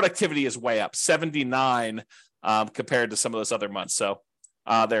my productivity is way up, 79 compared to some of those other months. So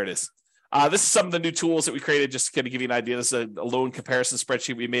there it is. This is some of the new tools that we created, just to kind of give you an idea. This is a loan comparison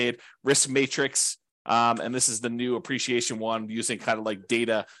spreadsheet we made, risk matrix. And this is the new appreciation one, using kind of like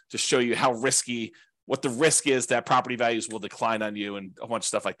data to show you how risky, what the risk is that property values will decline on you, and a bunch of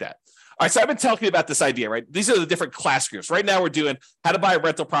stuff like that. All right, so I've been talking about this idea, right? These are the different class groups. Right now we're doing how to buy a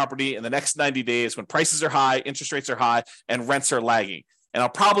rental property in the next 90 days when prices are high, interest rates are high, and rents are lagging. And I'll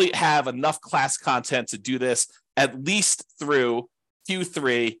probably have enough class content to do this at least through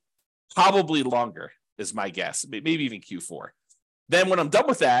Q3, probably longer is my guess, maybe even Q4. Then when I'm done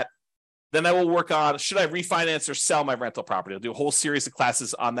with that, then I will work on, should I refinance or sell my rental property? I'll do a whole series of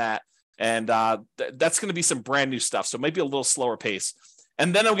classes on that. And that's going to be some brand new stuff. So it might be a little slower pace.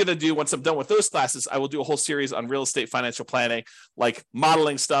 And then I'm going to do, once I'm done with those classes, I will do a whole series on real estate financial planning, like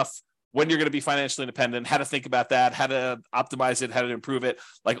modeling stuff, when you're going to be financially independent, how to think about that, how to optimize it, how to improve it,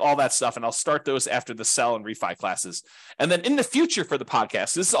 like all that stuff. And I'll start those after the sell and refi classes. And then in the future for the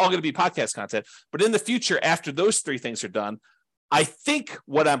podcast, this is all going to be podcast content, but in the future, after those 3 things are done, I think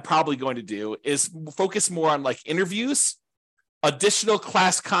what I'm probably going to do is focus more on like interviews, additional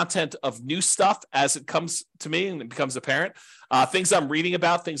class content of new stuff as it comes to me and it becomes apparent, things I'm reading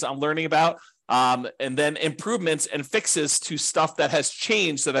about, things I'm learning about, and then improvements and fixes to stuff that has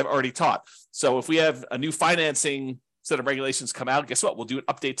changed that I've already taught. So if we have a new financing set of regulations come out, guess what? We'll do an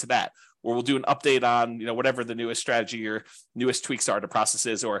update to that, or we'll do an update on, whatever the newest strategy or newest tweaks are to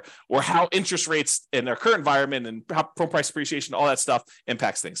processes, or how interest rates in our current environment and how home price appreciation, all that stuff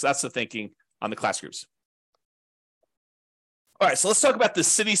impacts things. So that's the thinking on the class groups. All right, so let's talk about the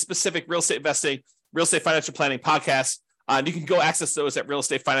city-specific real estate investing, real estate financial planning podcast. And you can go access those at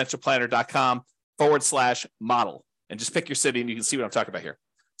realestatefinancialplanner.com/model and just pick your city and you can see what I'm talking about here.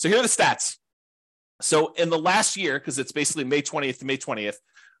 So here are the stats. So in the last year, because it's basically May 20th to May 20th,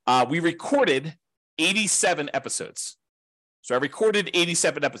 we recorded 87 episodes. So I recorded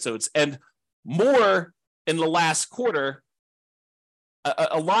 87 episodes, and more in the last quarter,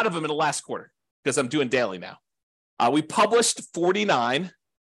 a lot of them in the last quarter, because I'm doing daily now. We published 49.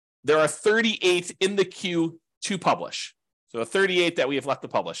 There are 38 in the queue to publish. So 38 that we have left to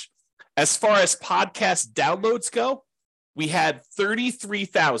publish. As far as podcast downloads go, we had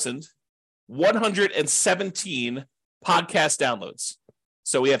 33,117 podcast downloads.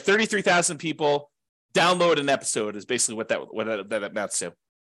 So we have 33,000 people download an episode is basically what that amounts to.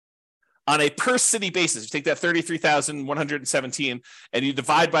 On a per city basis, you take that 33,117 and you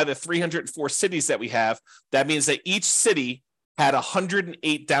divide by the 304 cities that we have, that means that each city had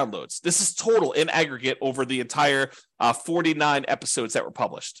 108 downloads. This is total in aggregate over the entire 49 episodes that were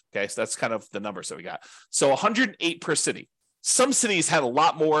published. Okay, so that's kind of the numbers that we got. So 108 per city. Some cities had a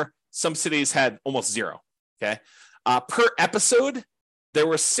lot more. Some cities had almost zero. Okay, per episode, there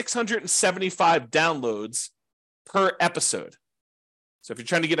were 675 downloads per episode. So if you're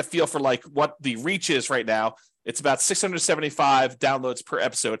trying to get a feel for like what the reach is right now, it's about 675 downloads per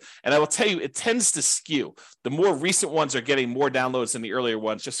episode. And I will tell you, it tends to skew. The more recent ones are getting more downloads than the earlier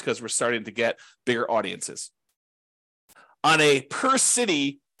ones, just because we're starting to get bigger audiences. On a per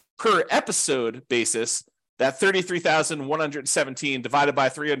city, per episode basis, that 33,117 divided by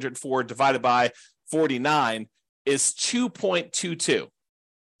 304 divided by 49 is 2.22.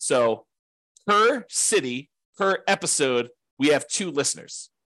 So per city, per episode, we have 2 listeners.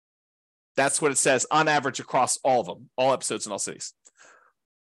 That's what it says on average across all of them, all episodes in all cities.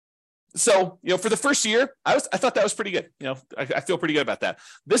 So, for the first year, I thought that was pretty good. I feel pretty good about that.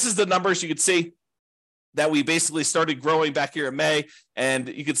 This is the numbers you could see that we basically started growing back here in May. And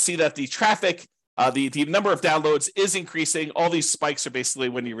you could see that the traffic, the number of downloads is increasing. All these spikes are basically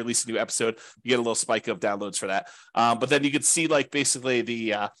when you release a new episode, you get a little spike of downloads for that. But then you could see like basically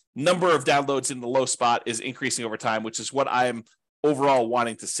the number of downloads in the low spot is increasing over time, which is what I'm overall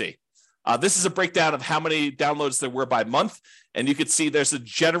wanting to see. This is a breakdown of how many downloads there were by month. And you could see there's a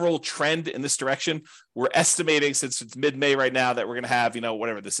general trend in this direction. We're estimating, since it's mid-May right now, that we're going to have,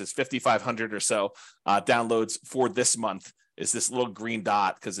 whatever this is, 5,500 or so downloads for this month. Is this little green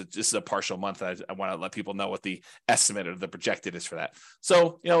dot, because this is a partial month. I want to let people know what the estimate or the projected is for that.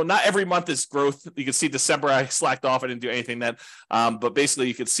 So, not every month is growth. You can see December, I slacked off. I didn't do anything then. But basically,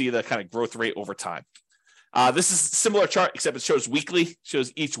 you can see the kind of growth rate over time. This is a similar chart, except it shows weekly,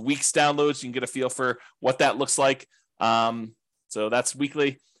 shows each week's downloads. You can get a feel for what that looks like. So that's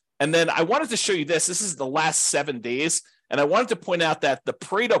weekly. And then I wanted to show you this. This is the last 7 days. And I wanted to point out that the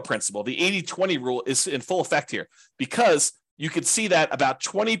Pareto principle, the 80-20 rule, is in full effect here, because you could see that about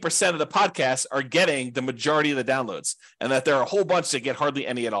 20% of the podcasts are getting the majority of the downloads, and that there are a whole bunch that get hardly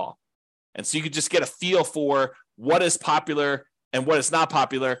any at all. And so you could just get a feel for what is popular and what is not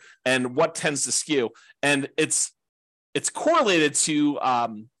popular and what tends to skew. And it's correlated to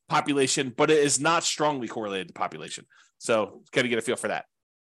population, but it is not strongly correlated to population. So got to get a feel for that.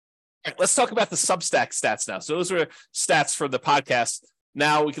 All right, let's talk about the Substack stats now. So those were stats for the podcast.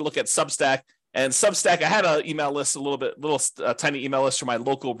 Now we can look at Substack. And Substack, I had an email list, tiny email list for my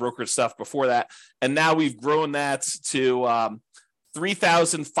local brokerage stuff before that. And now we've grown that to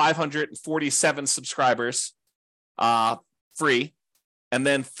 3,547 subscribers, free, and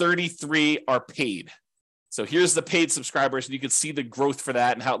then 33 are paid. So here's the paid subscribers, and you can see the growth for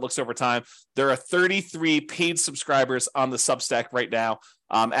that and how it looks over time. There are 33 paid subscribers on the Substack right now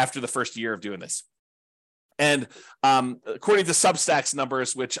after the first year of doing this. And according to Substack's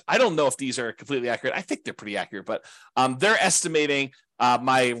numbers, which I don't know if these are completely accurate, I think they're pretty accurate, but they're estimating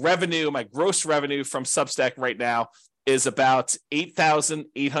my gross revenue from Substack right now is about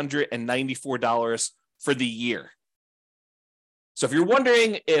 $8,894 for the year. So if you're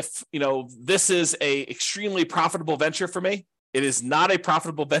wondering if, this is a extremely profitable venture for me, it is not a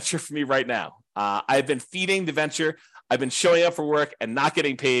profitable venture for me right now. I've been feeding the venture. I've been showing up for work and not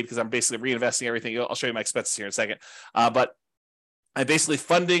getting paid because I'm basically reinvesting everything. I'll show you my expenses here in a second. But I'm basically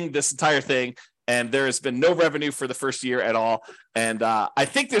funding this entire thing, and there has been no revenue for the first year at all. And I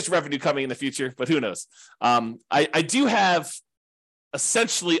think there's revenue coming in the future, but who knows? I do have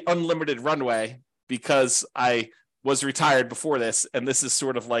essentially unlimited runway because I was retired before this, and this is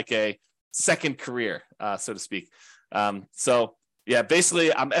sort of like a second career, so to speak. So yeah,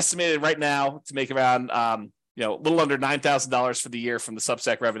 basically I'm estimated right now to make around, a little under $9,000 for the year from the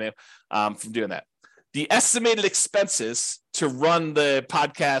Substack revenue from doing that. The estimated expenses to run the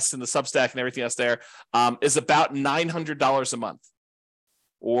podcast and the Substack and everything else there is about $900 a month,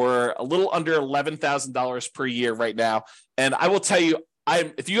 or a little under $11,000 per year right now. And I will tell you,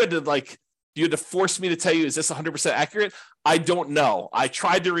 if you had to force me to tell you, is this 100% accurate? I don't know. I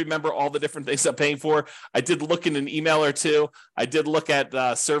tried to remember all the different things I'm paying for. I did look in an email or two. I did look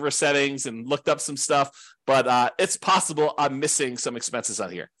at server settings and looked up some stuff, but it's possible I'm missing some expenses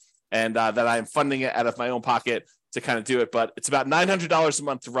on here, and that I'm funding it out of my own pocket to kind of do it. But it's about $900 a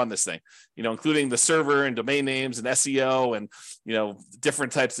month to run this thing, including the server and domain names and SEO and,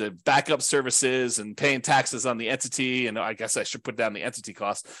 different types of backup services and paying taxes on the entity. And I guess I should put down the entity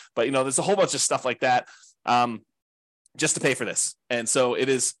cost, but there's a whole bunch of stuff like that just to pay for this. And so it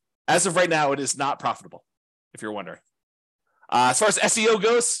is, as of right now, it is not profitable, if you're wondering. As far as SEO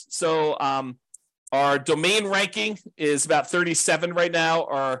goes, so our domain ranking is about 37 right now.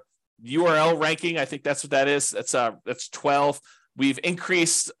 Our URL ranking, I think that's what that is. That's 12. We've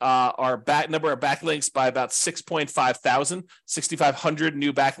increased our number of backlinks by about 6,500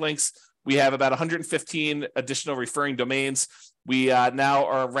 new backlinks. We have about 115 additional referring domains. We now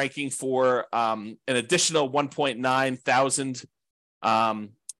are ranking for an additional 1.9 thousand keywords,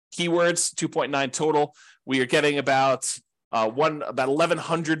 2.9 total. We are getting about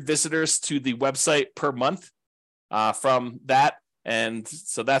 1,100 visitors to the website per month from that. And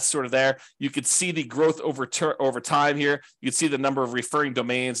so that's sort of there. You could see the growth over time here. You can see the number of referring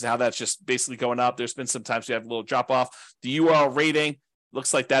domains and how that's just basically going up. There's been some times we have a little drop off. The URL rating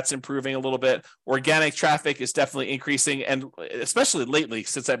looks like that's improving a little bit. Organic traffic is definitely increasing. And especially lately,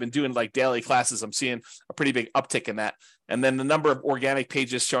 since I've been doing like daily classes, I'm seeing a pretty big uptick in that. And then the number of organic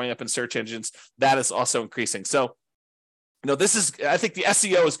pages showing up in search engines, that is also increasing. So I think the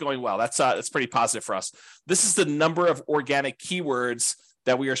SEO is going well. That's pretty positive for us. This is the number of organic keywords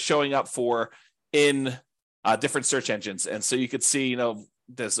that we are showing up for in different search engines. And so you could see,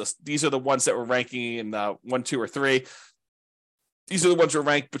 these are the ones that we're ranking in 1, 2, or 3. These are the ones we're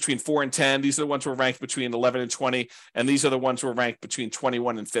ranked between 4 and 10. These are the ones we're ranked between 11 and 20. And these are the ones we're ranked between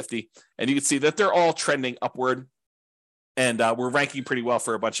 21 and 50. And you can see that they're all trending upward. And we're ranking pretty well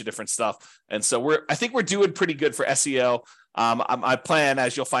for a bunch of different stuff. And so I think we're doing pretty good for SEO. My plan,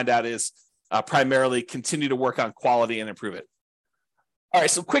 as you'll find out, is primarily continue to work on quality and improve it. All right,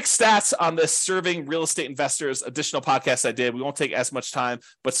 so quick stats on this Serving Real Estate Investors additional podcast I did. We won't take as much time,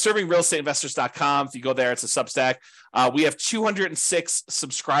 but servingrealestateinvestors.com. If you go there, it's a Substack. We have 206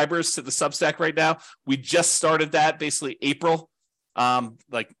 subscribers to the Substack right now. We just started that basically April,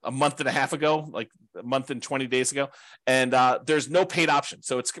 like a month and a half ago, like a month and 20 days ago. And there's no paid option.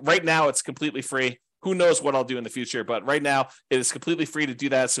 So right now it's completely free. Who knows what I'll do in the future, but right now it is completely free to do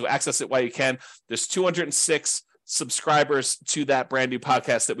that. So access it while you can. There's 206 subscribers to that brand new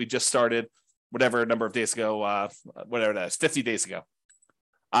podcast that we just started. whatever number of days ago, whatever that is, 50 days ago.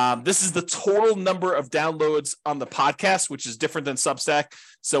 This is the total number of downloads on the podcast, which is different than Substack.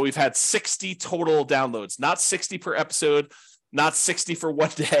 So we've had 60 total downloads, not 60 per episode, not 60 for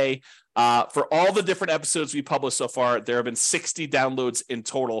one day. For all the different episodes we published so far, there have been 60 downloads in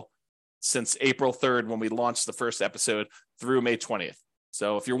total since April 3rd when we launched the first episode through May 20th.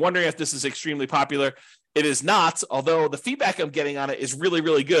 So if you're wondering if this is extremely popular, it is not, although the feedback I'm getting on it is really,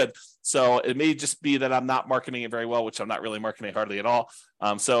 really good. So it may just be that I'm not marketing it very well, which I'm not really marketing hardly at all.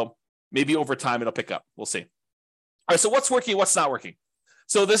 So maybe over time it'll pick up. We'll see. All right, so what's working, what's not working?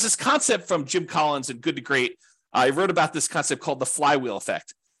 So there's this concept from Jim Collins and Good to Great. I wrote about this concept called the flywheel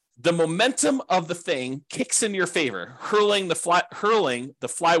effect. The momentum of the thing kicks in your favor, hurling the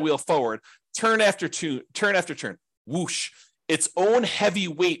flywheel forward, turn after turn, whoosh, its own heavy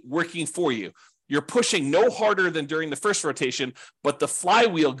weight working for you. You're pushing no harder than during the first rotation, but the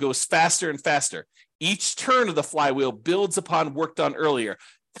flywheel goes faster and faster. Each turn of the flywheel builds upon work done earlier,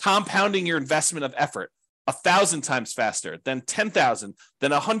 compounding your investment of effort 1,000 times faster, then 10,000,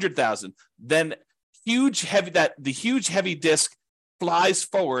 then 100,000, then the huge heavy disc flies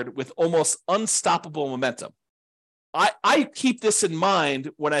forward with almost unstoppable momentum. I keep this in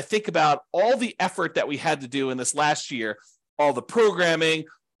mind when I think about all the effort that we had to do in this last year, all the programming,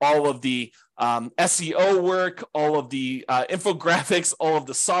 all of the SEO work, all of the infographics, all of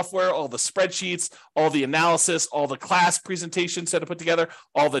the software, all the spreadsheets, all the analysis, all the class presentations that I put together,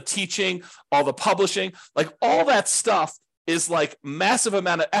 all the teaching, all the publishing, like all that stuff is like massive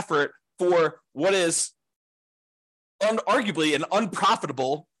amount of effort for what is arguably an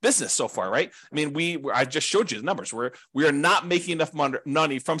unprofitable business so far, right? I mean, I just showed you the numbers. We are not making enough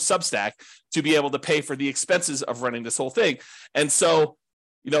money from Substack to be able to pay for the expenses of running this whole thing. And so,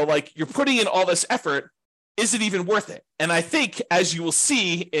 like you're putting in all this effort, is it even worth it? And I think, as you will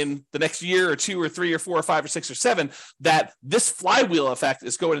see in the next year or 2 or 3 or 4 or 5 or 6 or 7, that this flywheel effect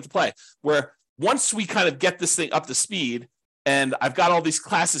is going into play, where once we kind of get this thing up to speed, and I've got all these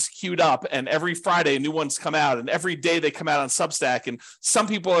classes queued up, and every Friday new ones come out, and every day they come out on Substack, and some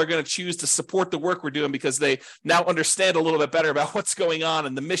people are going to choose to support the work we're doing because they now understand a little bit better about what's going on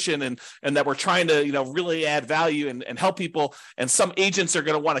and the mission, and that we're trying to really add value and help people. And some agents are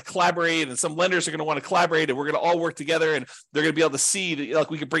going to want to collaborate, and some lenders are going to want to collaborate, and we're going to all work together, and they're going to be able to see that,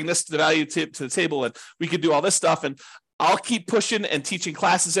 like, we could bring this to the value to the table, and we could do all this stuff. And I'll keep pushing and teaching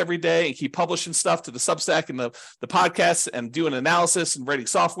classes every day and keep publishing stuff to the Substack and the podcasts and doing analysis and writing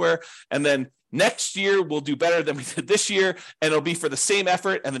software. And then next year we'll do better than we did this year, and it'll be for the same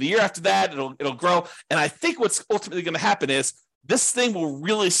effort. And then the year after that, it'll grow. And I think what's ultimately going to happen is this thing will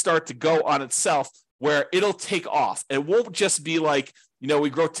really start to go on itself, where it'll take off. It won't just be like,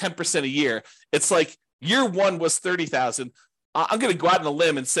 we grow 10% a year. It's like year one was 30,000. I'm going to go out on a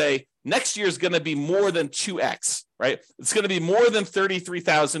limb and say next year is going to be more than 2x, right? It's going to be more than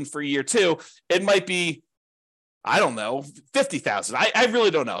 33,000 for year 2. It might be, I don't know, 50,000. I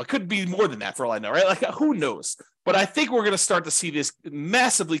really don't know. It could be more than that for all I know, right? Like, who knows? But I think we're going to start to see this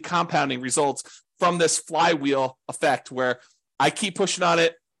massively compounding results from this flywheel effect, where I keep pushing on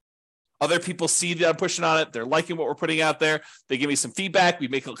it. Other people see that I'm pushing on it. They're liking what we're putting out there. They give me some feedback. We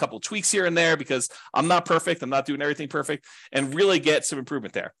make a couple of tweaks here and there because I'm not perfect. I'm not doing everything perfect, and really get some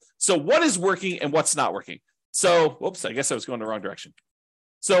improvement there. So what is working and what's not working? So, whoops, I guess I was going the wrong direction.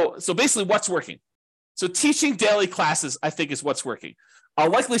 So basically what's working? So teaching daily classes, I think, is what's working.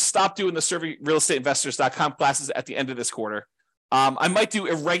 I'll likely stop doing the ServingRealEstateInvestors.com classes at the end of this quarter. I might do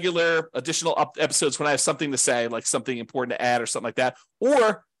irregular additional episodes when I have something to say, like something important to add or something like that.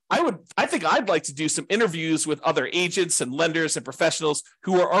 Or I think I'd like to do some interviews with other agents and lenders and professionals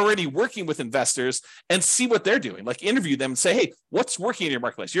who are already working with investors and see what they're doing. Like, interview them and say, hey, what's working in your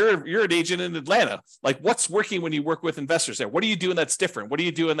marketplace? You're an agent in Atlanta. Like, what's working when you work with investors there? What are you doing that's different? What are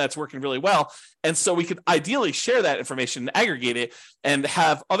you doing that's working really well? And so we could ideally share that information and aggregate it and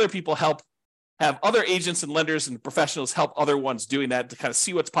have other people have other agents and lenders and professionals help other ones doing that, to kind of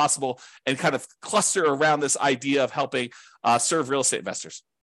see what's possible and kind of cluster around this idea of helping serve real estate investors.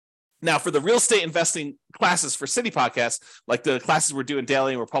 Now, for the real estate investing classes for City Podcast, like the classes we're doing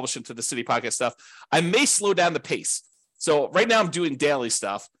daily and we're publishing to the City Podcast stuff, I may slow down the pace. So right now I'm doing daily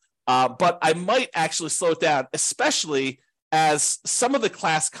stuff, but I might actually slow it down, especially as some of the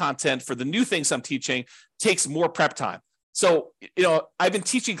class content for the new things I'm teaching takes more prep time. So, I've been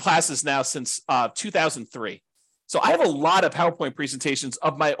teaching classes now since 2003. So I have a lot of PowerPoint presentations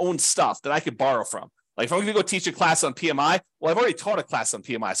of my own stuff that I could borrow from. Like if I'm going to go teach a class on PMI, well, I've already taught a class on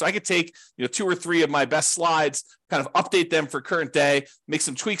PMI. So I could take 2 or 3 of my best slides, kind of update them for current day, make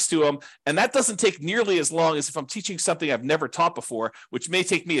some tweaks to them. And that doesn't take nearly as long as if I'm teaching something I've never taught before, which may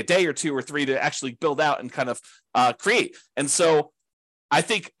take me a day or 2 or 3 to actually build out and kind of create. And so I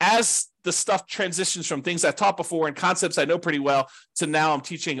think as the stuff transitions from things I've taught before and concepts I know pretty well to now I'm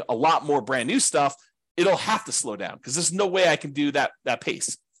teaching a lot more brand new stuff, it'll have to slow down because there's no way I can do that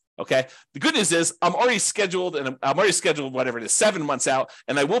pace. Okay. The good news is I'm already scheduled whatever it is, 7 months out,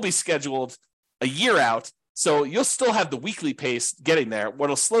 and I will be scheduled a year out. So you'll still have the weekly pace getting there.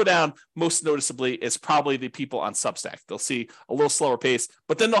 What'll slow down most noticeably is probably the people on Substack. They'll see a little slower pace,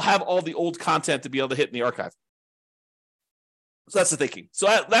 but then they'll have all the old content to be able to hit in the archive. So that's the thinking. So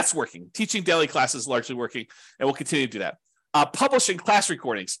that's working. Teaching daily classes is largely working, and we'll continue to do that. Publishing class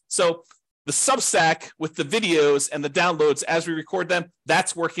recordings. So the Substack with the videos and the downloads as we record them,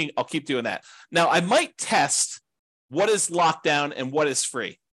 that's working. I'll keep doing that. Now, I might test what is locked down and what is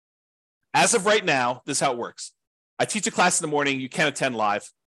free. As of right now, this is how it works. I teach a class in the morning. You can attend live.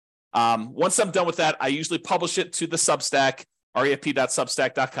 Once I'm done with that, I usually publish it to the Substack,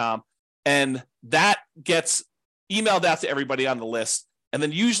 refp.substack.com, and that gets emailed out to everybody on the list. And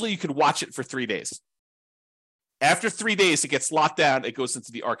then usually you can watch it for 3 days. After 3 days, it gets locked down. It goes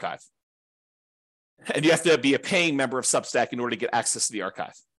into the archive. And you have to be a paying member of Substack in order to get access to the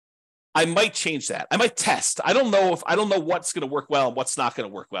archive. I might change that. I might test. I don't know what's going to work well and what's not going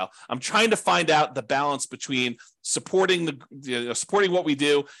to work well. I'm trying to find out the balance between supporting supporting what we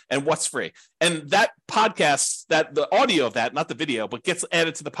do and what's free. And that podcast, that the audio of that, not the video, but gets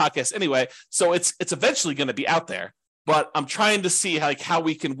added to the podcast anyway. So it's eventually going to be out there. But I'm trying to see how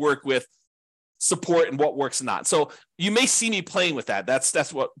we can work with support and what works and not. So you may see me playing with that.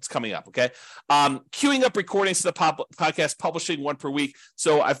 That's what's coming up. Okay. Queuing up recordings to the podcast, publishing 1 per week.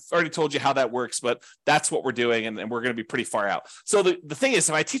 So I've already told you how that works, but that's what we're doing. And we're going to be pretty far out. So the thing is,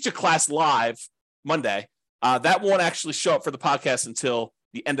 if I teach a class live Monday, that won't actually show up for the podcast until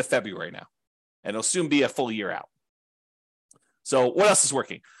the end of February now. And it'll soon be a full year out. So what else is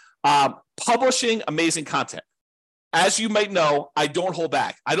working? Publishing amazing content. As you might know, I don't hold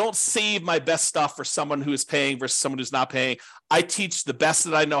back. I don't save my best stuff for someone who is paying versus someone who's not paying. I teach the best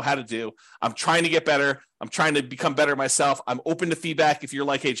that I know how to do. I'm trying to get better. I'm trying to become better myself. I'm open to feedback. If you're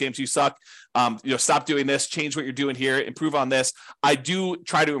like, hey, James, you suck. Stop doing this. Change what you're doing here. Improve on this. I do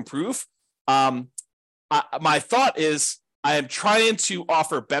try to improve. My thought is I am trying to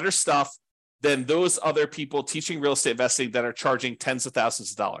offer better stuff than those other people teaching real estate investing that are charging tens of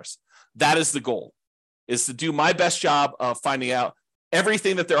thousands of dollars. That is the goal. Is to do my best job of finding out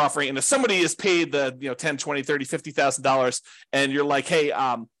everything that they're offering. And if somebody is paid the $10, $20, $30, $50,000 and you're like, hey,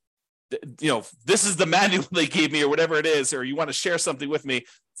 this is the manual they gave me or whatever it is, or you want to share something with me,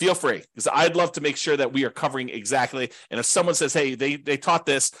 feel free, because I'd love to make sure that we are covering exactly. And if someone says, hey, they taught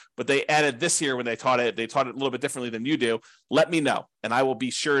this, but they added this here when they taught it a little bit differently than you do, let me know. And I will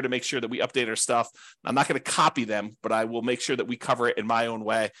be sure to make sure that we update our stuff. I'm not going to copy them, but I will make sure that we cover it in my own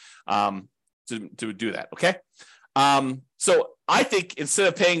way. To do that. Okay. So I think instead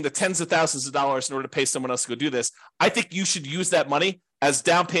of paying the tens of thousands of dollars in order to pay someone else to go do this, I think you should use that money as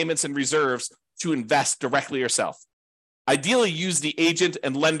down payments and reserves to invest directly yourself. Ideally, use the agent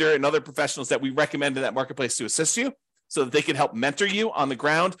and lender and other professionals that we recommend in that marketplace to assist you so that they can help mentor you on the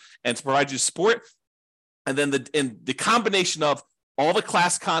ground and to provide you support. And then the combination of all the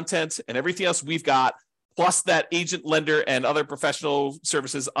class content and everything else we've got, plus that agent, lender, and other professional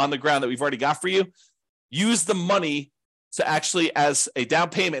services on the ground that we've already got for you, use the money to actually as a down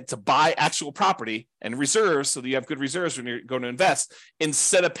payment to buy actual property and reserves so that you have good reserves when you're going to invest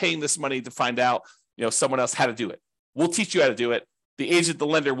instead of paying this money to find out someone else how to do it. We'll teach you how to do it. The agent, the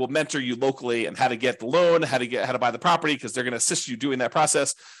lender will mentor you locally and how to get the loan, how to buy the property, because they're going to assist you doing that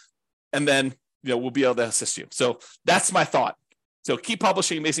process. And then we'll be able to assist you. So that's my thought. So keep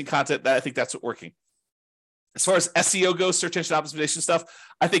publishing amazing content. I think that's what's working. As far as SEO goes, search engine optimization stuff,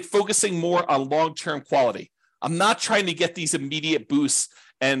 I think focusing more on long-term quality. I'm not trying to get these immediate boosts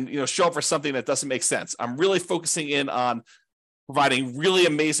and show up for something that doesn't make sense. I'm really focusing in on providing really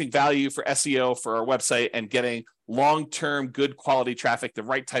amazing value for SEO for our website and getting long-term good quality traffic, the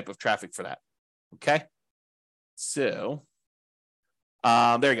right type of traffic for that. Okay. So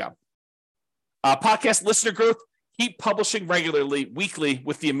there you go. Podcast listener growth. Keep publishing regularly, weekly,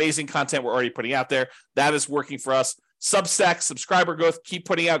 with the amazing content we're already putting out there. That is working for us. Substack, subscriber growth, keep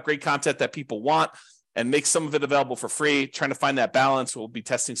putting out great content that people want and make some of it available for free. Trying to find that balance. We'll be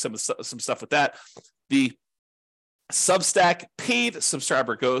testing some stuff with that. The Substack paid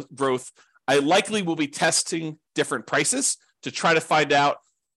subscriber growth, I likely will be testing different prices to try to find out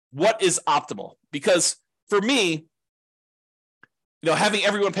what is optimal? Because for me, having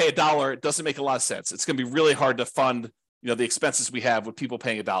everyone pay $1 doesn't make a lot of sense. It's going to be really hard to fund, the expenses we have with people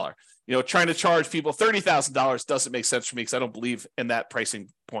paying $1. Trying to charge people $30,000 doesn't make sense for me because I don't believe in that pricing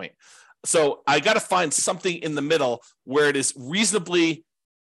point. So I got to find something in the middle where it is reasonably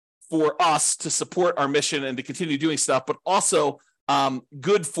for us to support our mission and to continue doing stuff, but also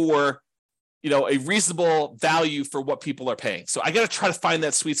good for, a reasonable value for what people are paying. So I got to try to find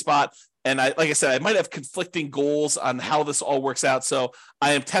that sweet spot. And like I said, I might have conflicting goals on how this all works out. So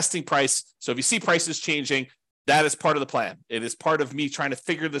I am testing price. So if you see prices changing, that is part of the plan. It is part of me trying to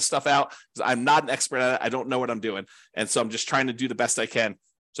figure this stuff out because I'm not an expert at it. I don't know what I'm doing. And so I'm just trying to do the best I can.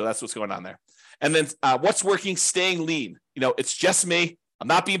 So that's what's going on there. And then what's working, staying lean. It's just me. I'm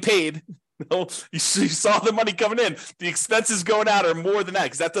not being paid. You saw the money coming in. The expenses going out are more than that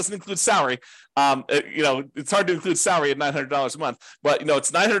because that doesn't include salary. It's hard to include salary at $900 a month, but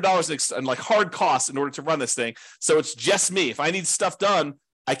it's $900 in like hard costs in order to run this thing. So it's just me. If I need stuff done,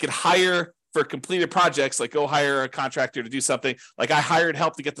 I could hire for completed projects, like go hire a contractor to do something. Like I hired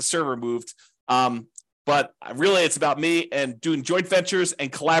help to get the server moved. But really it's about me and doing joint ventures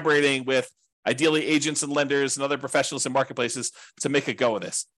and collaborating with ideally agents and lenders and other professionals in marketplaces to make a go of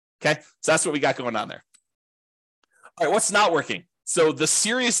this. Okay, so that's what we got going on there. All right, what's not working? So the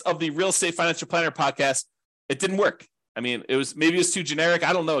series of the Real Estate Financial Planner podcast, it didn't work. I mean, it was too generic.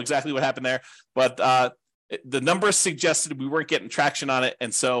 I don't know exactly what happened there, but the numbers suggested we weren't getting traction on it,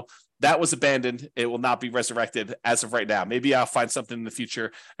 and so that was abandoned. It will not be resurrected as of right now. Maybe I'll find something in the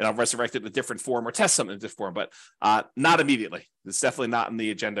future and I'll resurrect it in a different form or test something in a different form, but not immediately. It's definitely not in the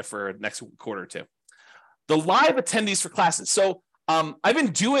agenda for next quarter or two. The live attendees for classes. So I've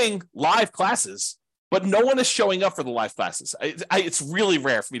been doing live classes, but no one is showing up for the live classes. It's really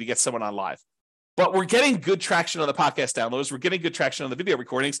rare for me to get someone on live. But we're getting good traction on the podcast downloads. We're getting good traction on the video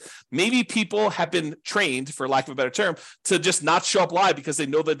recordings. Maybe people have been trained, for lack of a better term, to just not show up live because they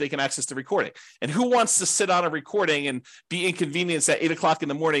know that they can access the recording. And who wants to sit on a recording and be inconvenienced at 8 o'clock in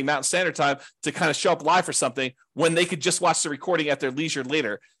the morning, Mountain Standard Time, to kind of show up live for something when they could just watch the recording at their leisure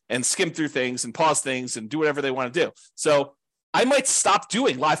later and skim through things and pause things and do whatever they want to do. So I might stop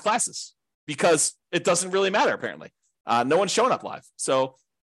doing live classes because it doesn't really matter, apparently. No one's showing up live. So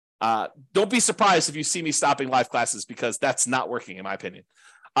don't be surprised if you see me stopping live classes because that's not working, in my opinion.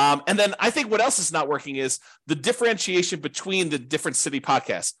 And then I think what else is not working is the differentiation between the different city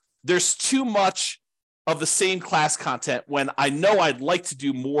podcasts. There's too much of the same class content when I know I'd like to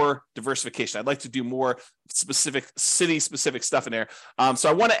do more diversification. I'd like to do more specific city-specific stuff in there. So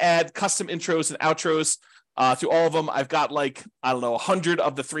I want to add custom intros and outros to all of them. I've got 100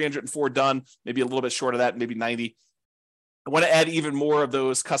 of the 304 done, maybe a little bit short of that, maybe 90. I want to add even more of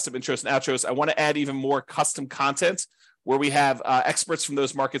those custom intros and outros. I want to add even more custom content where we have experts from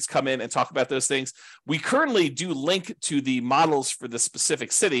those markets come in and talk about those things. We currently do link to the models for the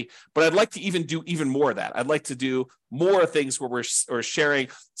specific city, but I'd like to even do even more of that. I'd like to do more things where we're sharing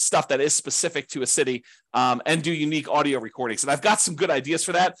stuff that is specific to a city and do unique audio recordings. And I've got some good ideas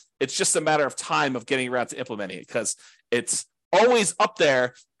for that. It's just a matter of time of getting around to implementing it because it's always up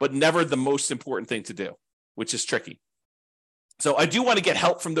there, but never the most important thing to do, which is tricky. So I do want to get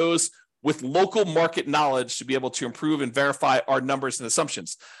help from those with local market knowledge to be able to improve and verify our numbers and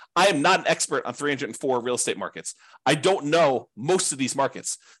assumptions. I am not an expert on 304 real estate markets. I don't know most of these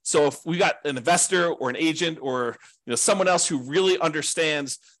markets. So if we got an investor or an agent or someone else who really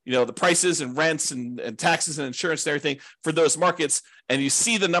understands the prices and rents and taxes and insurance and everything for those markets, and you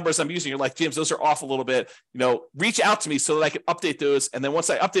see the numbers I'm using, you're like, James, those are off a little bit, reach out to me so that I can update those. And then once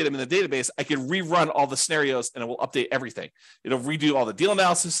I update them in the database, I can rerun all the scenarios and it will update everything. It'll redo all the deal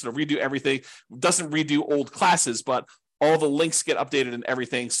analysis. It'll redo everything. It doesn't redo old classes, but all the links get updated and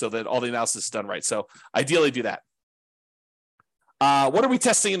everything so that all the analysis is done right. So ideally do that. What are we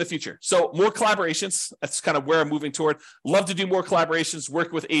testing in the future? So more collaborations. That's kind of where I'm moving toward. Love to do more collaborations,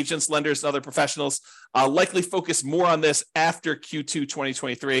 work with agents, lenders, and other professionals. Likely focus more on this after Q2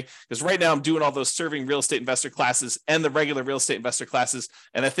 2023, because right now I'm doing all those serving real estate investor classes and the regular real estate investor classes.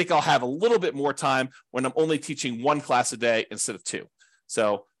 And I think I'll have a little bit more time when I'm only teaching one class a day instead of two.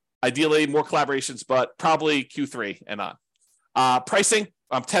 So ideally more collaborations, but probably Q3 and on. Pricing,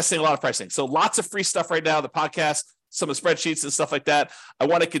 I'm testing a lot of pricing. So lots of free stuff right now, the podcast, some of the spreadsheets and stuff like that. I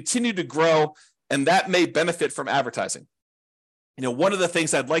want to continue to grow, and that may benefit from advertising. One of the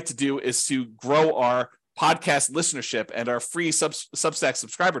things I'd like to do is to grow our podcast listenership and our free Substack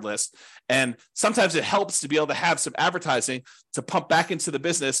subscriber list. And sometimes it helps to be able to have some advertising to pump back into the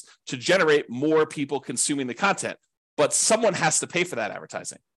business to generate more people consuming the content. But someone has to pay for that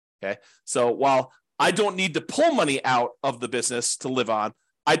advertising. Okay. So while I don't need to pull money out of the business to live on,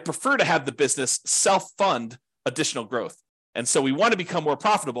 I'd prefer to have the business self-fund additional growth. And so we want to become more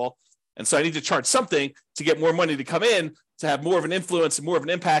profitable. And so I need to charge something to get more money to come in, to have more of an influence and more of an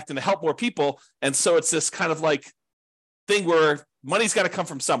impact and to help more people. And so it's this kind of like thing where money's got to come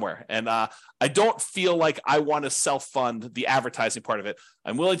from somewhere. And I don't feel like I want to self-fund the advertising part of it.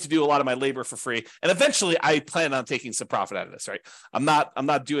 I'm willing to do a lot of my labor for free. And eventually I plan on taking some profit out of this, right? I'm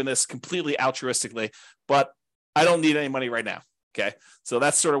not doing this completely altruistically, but I don't need any money right now. Okay. So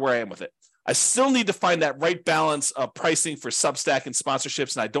that's sort of where I am with it. I still need to find that right balance of pricing for Substack and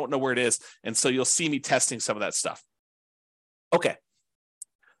sponsorships, and I don't know where it is. And so you'll see me testing some of that stuff. Okay.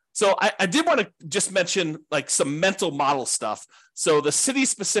 So I did want to just mention like some mental model stuff. So the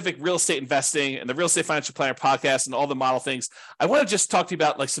city-specific real estate investing and the Real Estate Financial Planner podcast and all the model things, I want to just talk to you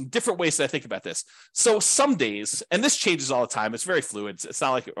about like some different ways that I think about this. So some days, and this changes all the time, it's very fluid. It's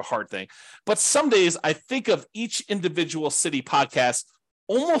not like a hard thing, but some days I think of each individual city podcast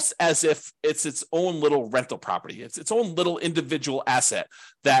almost as if it's its own little rental property. It's its own little individual asset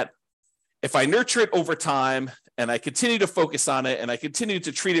that if I nurture it over time and I continue to focus on it and I continue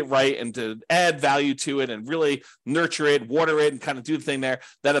to treat it right and to add value to it and really nurture it, water it, and kind of do the thing there,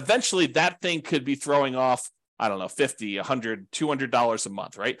 that eventually that thing could be throwing off, I don't know, $50, $100, $200 a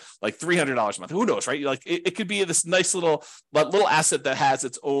month, right? Like $300 a month. Who knows, right? Like it could be this nice little asset that has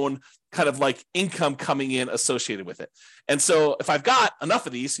its own kind of like income coming in associated with it. And so if I've got enough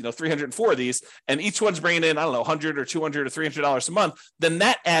of these, 304 of these, and each one's bringing in, I don't know, $100 or $200 or $300 a month, then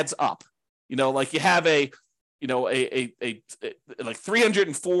that adds up. Like you have like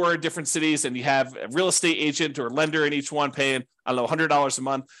 304 different cities, and you have a real estate agent or lender in each one paying, I don't know, $100 a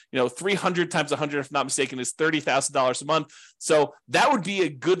month. 300 times 100, if not mistaken, is $30,000 a month. So that would be a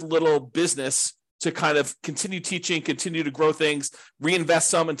good little business to kind of continue teaching, continue to grow things, reinvest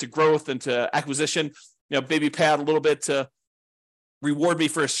some into growth, into acquisition, maybe pay out a little bit to reward me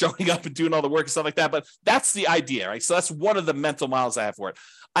for showing up and doing all the work and stuff like that. But that's the idea, right? So that's one of the mental models I have for it.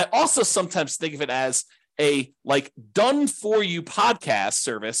 I also sometimes think of it as a like done for you podcast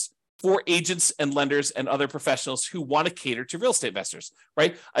service for agents and lenders and other professionals who want to cater to real estate investors,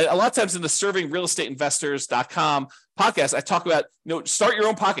 right? A lot of times in the servingrealestateinvestors.com podcast, I talk about, start your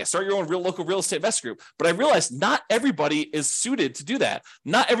own podcast, start your own local real estate investor group. But I realize not everybody is suited to do that.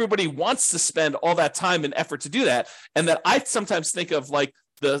 Not everybody wants to spend all that time and effort to do that. And that I sometimes think of like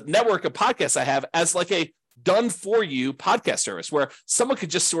the network of podcasts I have as like a done for you podcast service where someone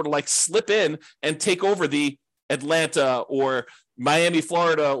could just sort of like slip in and take over the Atlanta or Miami,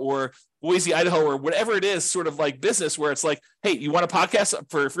 Florida, or Boise, Idaho, or whatever it is, sort of like business where it's like, hey, you want a podcast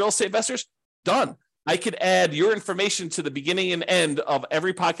for real estate investors? Done. I could add your information to the beginning and end of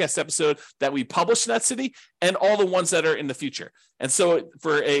every podcast episode that we publish in that city and all the ones that are in the future. And so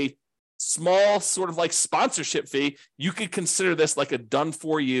for a small sort of like sponsorship fee, you could consider this like a done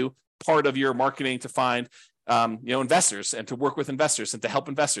for you part of your marketing to find, investors and to work with investors and to help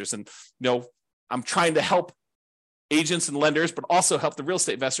investors. And, I'm trying to help agents and lenders, but also help the real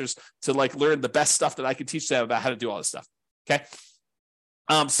estate investors to like learn the best stuff that I can teach them about how to do all this stuff. Okay.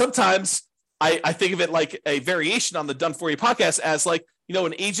 Sometimes I think of it like a variation on the Done For You podcast as like,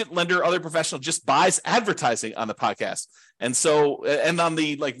 an agent, lender, other professional just buys advertising on the podcast. And so, and on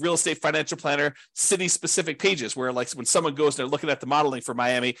the like Real Estate Financial Planner city specific pages where like when someone goes, they're looking at the modeling for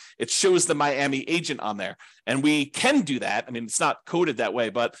Miami, it shows the Miami agent on there. And we can do that. I mean, it's not coded that way,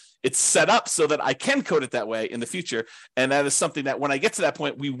 but it's set up so that I can code it that way in the future. And that is something that when I get to that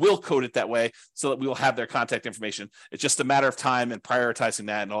point, we will code it that way so that we will have their contact information. It's just a matter of time and prioritizing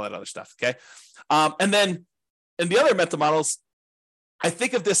that and all that other stuff. Okay. And then in the other mental models, I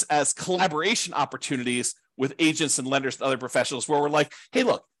think of this as collaboration opportunities with agents and lenders and other professionals where we're like, hey,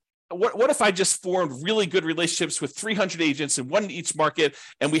 look, what if I just formed really good relationships with 300 agents and one in each market,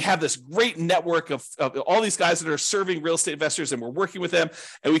 and we have this great network of all these guys that are serving real estate investors, and we're working with them,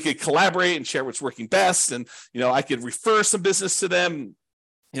 and we could collaborate and share what's working best, and I could refer some business to them.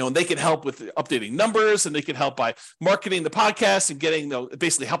 And they can help with updating numbers, and they can help by marketing the podcast and getting,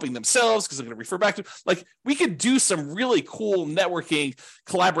 basically helping themselves because they're going to refer back to. Like, we could do some really cool networking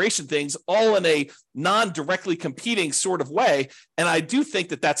collaboration things all in a non-directly competing sort of way. And I do think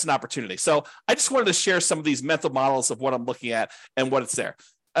that that's an opportunity. So I just wanted to share some of these mental models of what I'm looking at and what it's there.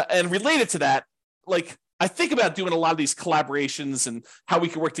 And related to that, like, I think about doing a lot of these collaborations and how we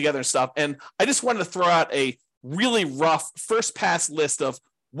can work together and stuff. And I just wanted to throw out a really rough first pass list of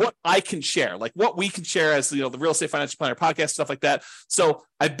what I can share, like what we can share as, the Real Estate Financial Planner podcast, stuff like that. So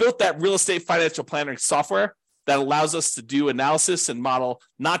I built that Real Estate Financial Planner software that allows us to do analysis and model,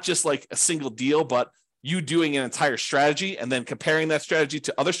 not just like a single deal, but you doing an entire strategy and then comparing that strategy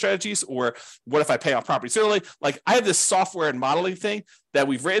to other strategies? Or what if I pay off properties early? Like, I have this software and modeling thing that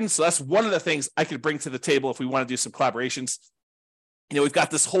we've written. So that's one of the things I could bring to the table if we want to do some collaborations. We've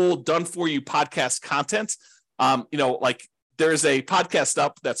got this whole done for you podcast content. Like, there's a podcast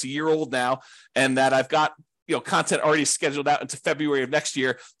up that's a year old now, and that I've got content already scheduled out into February of next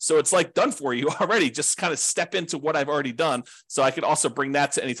year. So it's like done for you already. Just kind of step into what I've already done. So I could also bring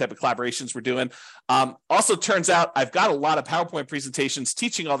that to any type of collaborations we're doing. Also turns out I've got a lot of PowerPoint presentations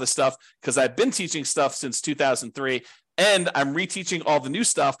teaching all this stuff, because I've been teaching stuff since 2003, and I'm reteaching all the new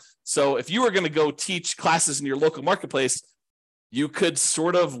stuff. So if you were going to go teach classes in your local marketplace, you could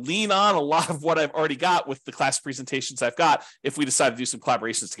sort of lean on a lot of what I've already got with the class presentations I've got if we decide to do some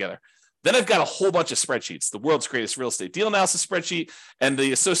collaborations together. Then I've got a whole bunch of spreadsheets, the world's greatest real estate deal analysis spreadsheet and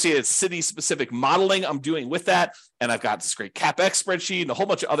the associated city-specific modeling I'm doing with that. And I've got this great CapEx spreadsheet and a whole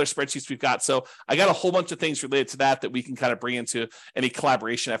bunch of other spreadsheets we've got. So I got a whole bunch of things related to that we can kind of bring into any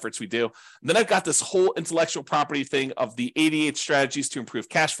collaboration efforts we do. And then I've got this whole intellectual property thing of the 88 strategies to improve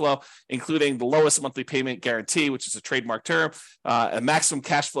cash flow, including the lowest monthly payment guarantee, which is a trademark term, a maximum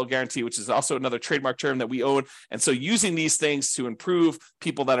cash flow guarantee, which is also another trademark term that we own. And so using these things to improve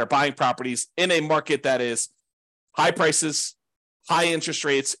people that are buying properties in a market that is high prices, high interest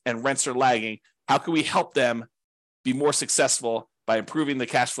rates, and rents are lagging, how can we help them be more successful by improving the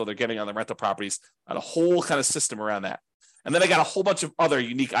cash flow they're getting on the rental properties, and a whole kind of system around that. And then I got a whole bunch of other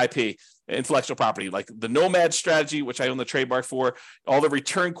unique IP, intellectual property, like the Nomad strategy, which I own the trademark for, all the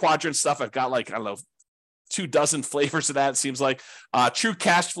return quadrant stuff. I've got 24 flavors of that, it seems like. True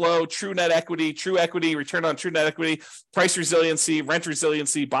cash flow, true net equity, true equity, return on true net equity, price resiliency, rent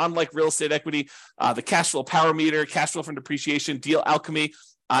resiliency, bond-like real estate equity, the cash flow power meter, cash flow from depreciation, deal alchemy,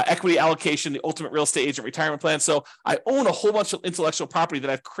 equity allocation, the ultimate real estate agent retirement plan. So I own a whole bunch of intellectual property that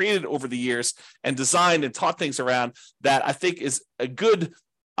I've created over the years and designed and taught things around that I think is a good,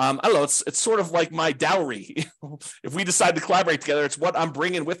 it's sort of like my dowry. If we decide to collaborate together, it's what I'm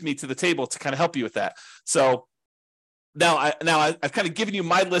bringing with me to the table to kind of help you with that. So now I've kind of given you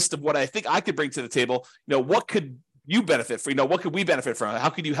my list of what I think I could bring to the table. What could you benefit from? What could we benefit from? How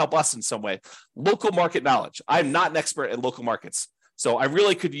could you help us in some way? Local market knowledge. I'm not an expert in local markets. So I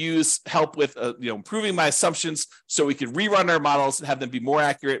really could use help with improving my assumptions so we could rerun our models and have them be more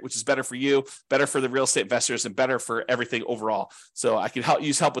accurate, which is better for you, better for the real estate investors, and better for everything overall. So I could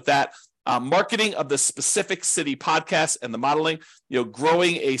use help with that. Marketing of the specific city podcast and the modeling,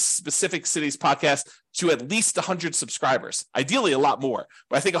 growing a specific city's podcast to at least 100 subscribers, ideally a lot more.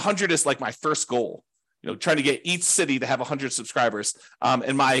 But I think 100 is like my first goal, trying to get each city to have 100 subscribers.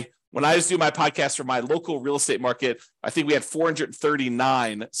 When I was doing my podcast for my local real estate market, I think we had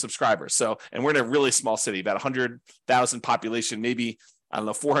 439 subscribers. So, and we're in a really small city, about 100,000 population, maybe,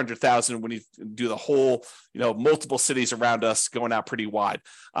 400,000 when you do the whole, multiple cities around us going out pretty wide.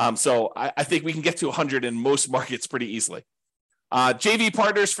 So I think we can get to 100 in most markets pretty easily. JV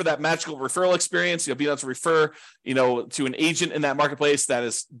partners for that magical referral experience. You'll be able to refer, to an agent in that marketplace that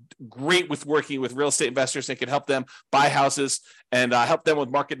is great with working with real estate investors and can help them buy houses and help them with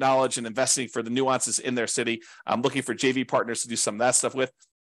market knowledge and investing for the nuances in their city. I'm looking for JV partners to do some of that stuff with.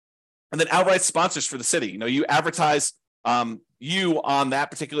 And then outright sponsors for the city. You advertise you on that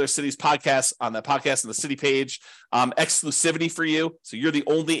particular city's podcast, on that podcast on the city page, exclusivity for you. So you're the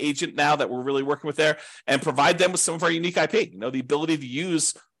only agent now that we're really working with there, and provide them with some of our unique IP, the ability to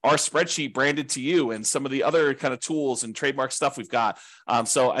use our spreadsheet branded to you and some of the other kind of tools and trademark stuff we've got.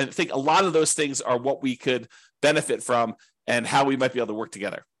 So I think a lot of those things are what we could benefit from and how we might be able to work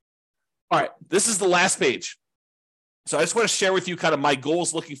together. All right, this is the last page. So I just want to share with you kind of my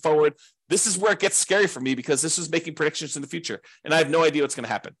goals looking forward. This is where it gets scary for me because this is making predictions in the future and I have no idea what's going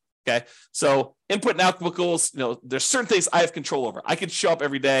to happen. Okay. So input and output goals, there's certain things I have control over. I can show up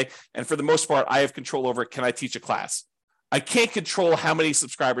every day. And for the most part, I have control over, can I teach a class? I can't control how many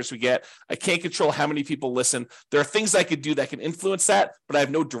subscribers we get. I can't control how many people listen. There are things I could do that can influence that, but I have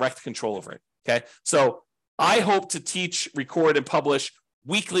no direct control over it. Okay. So I hope to teach, record, and publish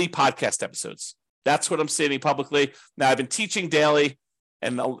weekly podcast episodes. That's what I'm stating publicly. Now, I've been teaching daily,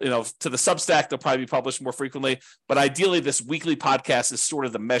 and to the Substack, they'll probably be published more frequently. But ideally, this weekly podcast is sort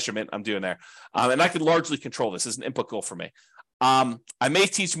of the measurement I'm doing there. And I can largely control this as an input goal for me. I may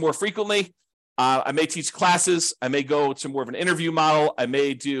teach more frequently. I may teach classes. I may go to more of an interview model. I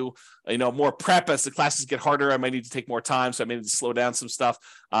may do more prep as the classes get harder. I might need to take more time, so I may need to slow down some stuff.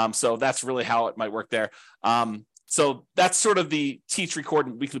 So that's really how it might work there. So that's sort of the teach, record,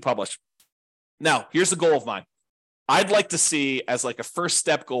 and weekly publish. Now, here's a goal of mine. I'd like to see as like a first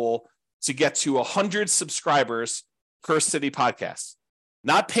step goal to get to 100 subscribers per city podcast,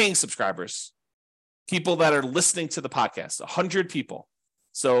 not paying subscribers, people that are listening to the podcast, 100 people.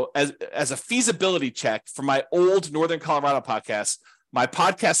 So as a feasibility check for my old Northern Colorado podcast, my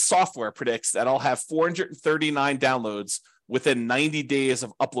podcast software predicts that I'll have 439 downloads within 90 days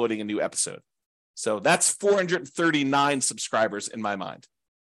of uploading a new episode. So that's 439 subscribers in my mind.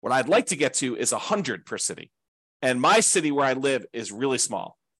 What I'd like to get to is 100 per city. And my city where I live is really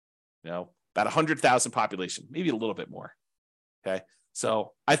small, about 100,000 population, maybe a little bit more. Okay.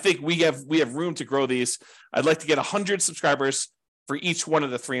 So I think we have room to grow these. I'd like to get 100 subscribers for each one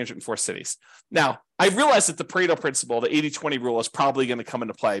of the 304 cities. Now, I realize that the Pareto principle, the 80-20 rule, is probably going to come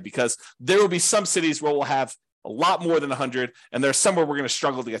into play because there will be some cities where we'll have a lot more than 100, and there's somewhere we're going to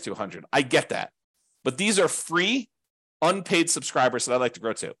struggle to get to 100. I get that. But these are free, unpaid subscribers that I'd like to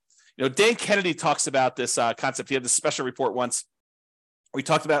grow to. Dan Kennedy talks about this concept. He had this special report once where he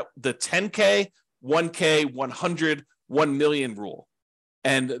talked about the 10K, 1K, 100, 1 million rule.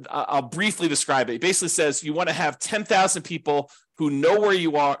 And I'll briefly describe it. It basically says you want to have 10,000 people who know where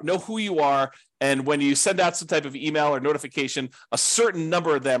you are, know who you are, and when you send out some type of email or notification, a certain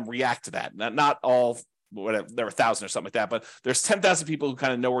number of them react to that. Not all, whatever, there are 1,000 or something like that, but there's 10,000 people who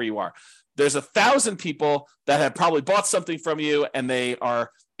kind of know where you are. There's 1,000 people that have probably bought something from you, and they are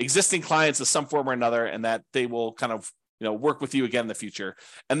existing clients of some form or another, and that they will kind of work with you again in the future.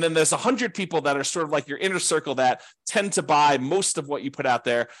 And then there's 100 people that are sort of like your inner circle that tend to buy most of what you put out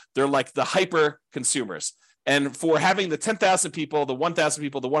there. They're like the hyper consumers. And for having the 10,000 people, the 1,000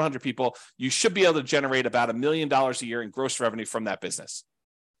 people, the 100 people, you should be able to generate about $1 million a year in gross revenue from that business.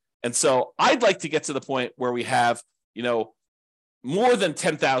 And so I'd like to get to the point where we have, more than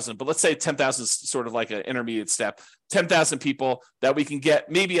 10,000, but let's say 10,000 is sort of like an intermediate step, 10,000 people that we can get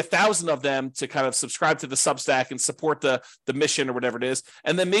maybe 1,000 of them to kind of subscribe to the Substack and support the mission or whatever it is.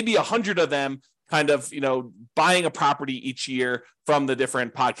 And then maybe 100 of them kind of, buying a property each year from the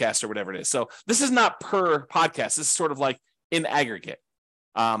different podcasts or whatever it is. So this is not per podcast. This is sort of like in aggregate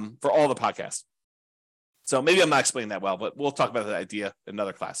for all the podcasts. So maybe I'm not explaining that well, but we'll talk about that idea in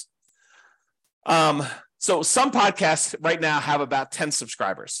another class. So some podcasts right now have about 10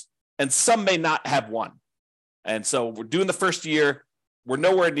 subscribers, and some may not have one. And so we're doing the first year. We're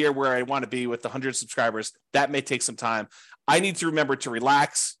nowhere near where I want to be with the 100 subscribers. That may take some time. I need to remember to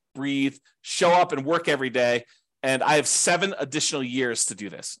relax, breathe, show up and work every day. And I have 7 additional years to do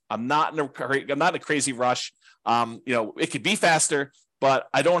this. I'm not in a crazy rush. It could be faster, but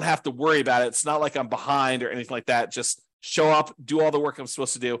I don't have to worry about it. It's not like I'm behind or anything like that. Just show up, do all the work I'm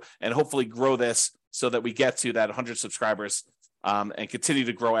supposed to do, and hopefully grow this so that we get to that 100 subscribers and continue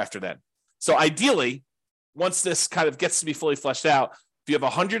to grow after that. So ideally, once this kind of gets to be fully fleshed out, if you have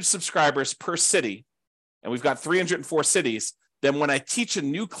 100 subscribers per city, and we've got 304 cities, then when I teach a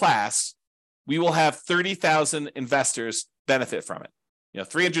new class, we will have 30,000 investors benefit from it.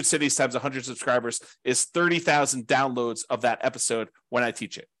 300 cities times 100 subscribers is 30,000 downloads of that episode when I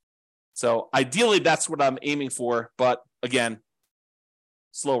teach it. So ideally, that's what I'm aiming for. But again,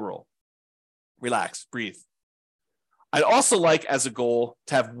 slow roll. Relax, breathe. I'd also like as a goal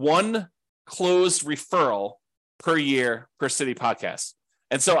to have 1 closed referral per year per city podcast.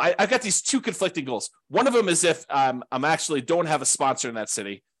 And so I've got these 2 conflicting goals. One of them is if I'm actually don't have a sponsor in that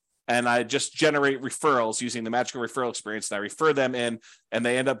city and I just generate referrals using the magical referral experience, and I refer them in and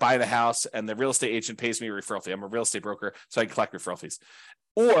they end up buying a house and the real estate agent pays me a referral fee. I'm a real estate broker, so I can collect referral fees.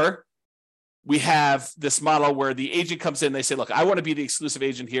 Or we have this model where the agent comes in, they say, look, I want to be the exclusive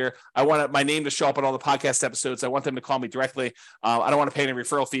agent here. I want my name to show up on all the podcast episodes. I want them to call me directly. I don't want to pay any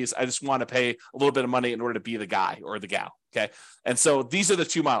referral fees. I just want to pay a little bit of money in order to be the guy or the gal. Okay. And so these are the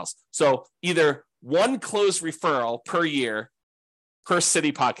 2 models. So either 1 closed referral per year per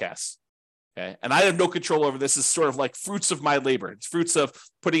city podcast. Okay. And I have no control over this. It's sort of like fruits of my labor. It's fruits of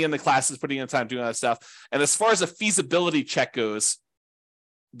putting in the classes, putting in the time, doing all that stuff. And as far as a feasibility check goes,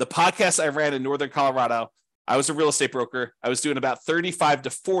 the podcast I ran in Northern Colorado, I was a real estate broker. I was doing about 35 to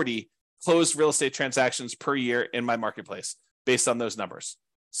 40 closed real estate transactions per year in my marketplace based on those numbers.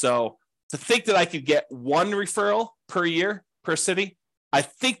 So to think that I could get 1 referral per year per city, I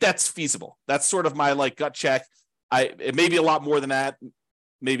think that's feasible. That's sort of my gut check. It may be a lot more than that,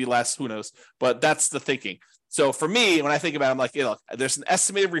 maybe less, who knows, but that's the thinking. So for me, when I think about it, I'm like, there's an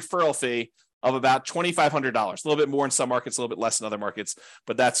estimated referral fee of about $2,500, a little bit more in some markets, a little bit less in other markets,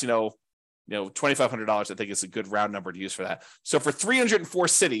 but that's, $2,500, I think is a good round number to use for that. So for 304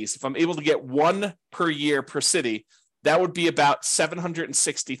 cities, if I'm able to get 1 per year per city, that would be about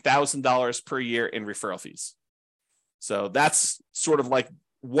 $760,000 per year in referral fees. So that's sort of like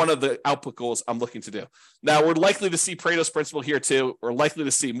one of the output goals I'm looking to do. Now, we're likely to see Pareto's principle here too. We're likely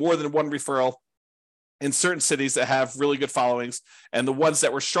to see more than 1 referral in certain cities that have really good followings, and the ones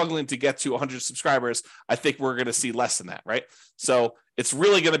that were struggling to get to 100 subscribers, I think we're going to see less than that, right? So it's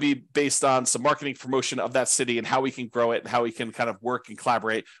really going to be based on some marketing promotion of that city and how we can grow it and how we can kind of work and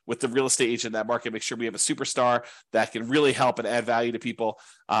collaborate with the real estate agent in that market, make sure we have a superstar that can really help and add value to people.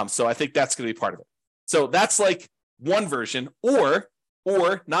 So I think that's going to be part of it. So that's like one version, or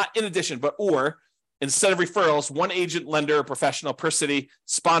not in addition, but instead of referrals, one agent, lender, or professional per city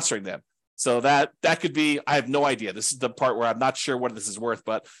sponsoring them. So that could be, I have no idea. This is the part where I'm not sure what this is worth,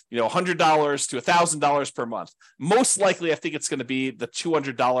 but $100 to $1,000 per month. Most likely, I think it's going to be the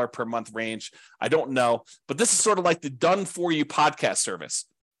 $200 per month range. I don't know, but this is sort of like the done for you podcast service.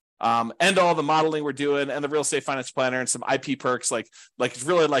 And all the modeling we're doing and the real estate finance planner and some IP perks, like it's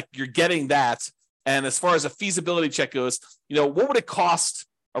really like you're getting that. And as far as a feasibility check goes, what would it cost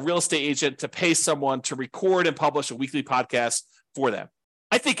a real estate agent to pay someone to record and publish a weekly podcast for them?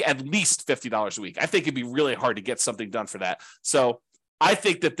 I think at least $50 a week. I think it'd be really hard to get something done for that. So I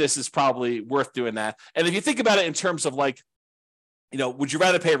think that this is probably worth doing that. And if you think about it in terms of would you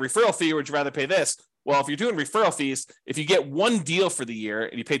rather pay a referral fee or would you rather pay this? Well, if you're doing referral fees, if you get one deal for the year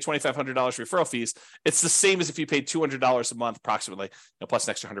and you pay $2,500 referral fees, it's the same as if you paid $200 a month, approximately, plus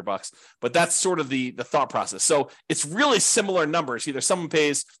an extra $100. But that's sort of the thought process. So it's really similar numbers. Either someone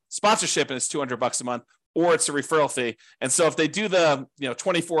pays sponsorship and it's $200 a month, or it's a referral fee. And so if they do the,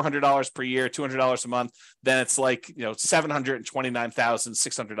 $2,400 per year, $200 a month, then it's like,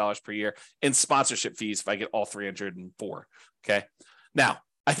 $729,600 per year in sponsorship fees if I get all 304. Okay. Now,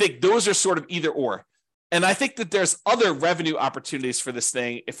 I think those are sort of either or. And I think that there's other revenue opportunities for this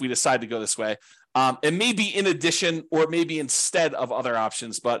thing if we decide to go this way. It may be in addition or it may be instead of other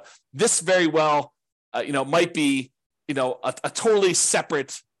options, but this very well, might be, a totally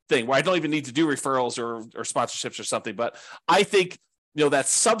separate thing where I don't even need to do referrals or sponsorships or something. But I think, that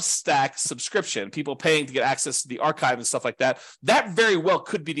Substack subscription, people paying to get access to the archive and stuff like that, that very well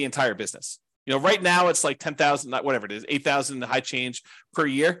could be the entire business. Right now it's like 10,000, whatever it is, 8,000 high change per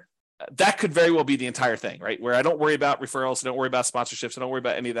year. That could very well be the entire thing, right? Where I don't worry about referrals, I don't worry about sponsorships, I don't worry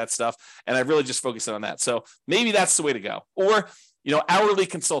about any of that stuff. And I really just focus on that. So maybe that's the way to go. Or, hourly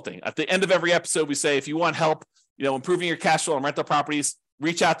consulting. At the end of every episode, we say, if you want help, improving your cash flow on rental properties,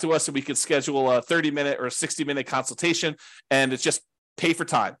 reach out to us and we can schedule a 30-minute or 60-minute consultation. And it's just pay for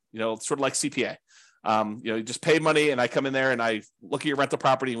time, sort of like CPA. You just pay money and I come in there and I look at your rental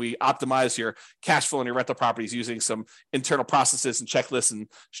property and we optimize your cash flow on your rental properties using some internal processes and checklists and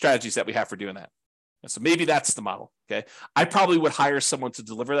strategies that we have for doing that. And so maybe that's the model. Okay. I probably would hire someone to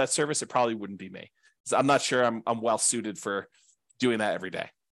deliver that service. It probably wouldn't be me. So I'm not sure I'm well suited for doing that every day.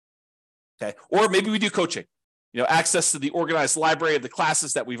 Okay. Or maybe we do coaching. Access to the organized library of the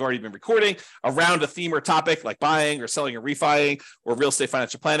classes that we've already been recording around a theme or topic like buying or selling or refining or real estate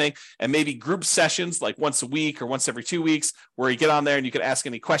financial planning, and maybe group sessions like once a week or once every 2 weeks where you get on there and you can ask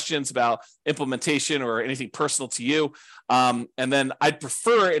any questions about implementation or anything personal to you. And then I'd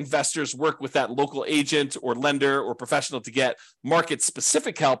prefer investors work with that local agent or lender or professional to get market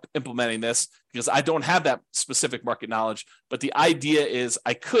specific help implementing this, because I don't have that specific market knowledge. But the idea is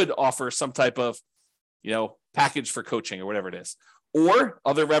I could offer some type of package for coaching or whatever it is. Or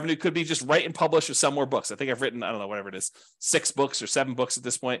other revenue could be just write and publish or sell more books. I think I've written, whatever it is, 6 books or 7 books at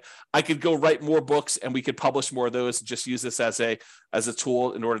this point. I could go write more books and we could publish more of those and just use this as a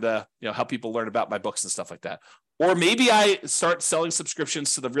tool in order to, help people learn about my books and stuff like that. Or maybe I start selling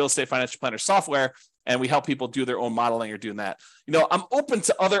subscriptions to the real estate financial planner software and we help people do their own modeling or doing that. I'm open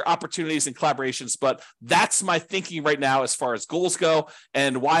to other opportunities and collaborations, but that's my thinking right now as far as goals go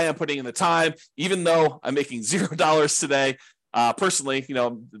and why I'm putting in the time, even though I'm making $0 today. Personally,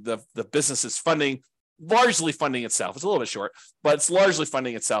 the business is largely funding itself. It's a little bit short, but it's largely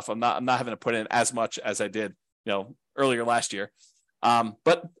funding itself. I'm not having to put in as much as I did, earlier last year.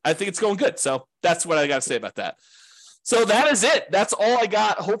 But I think it's going good. So that's what I got to say about that. So that is it. That's all I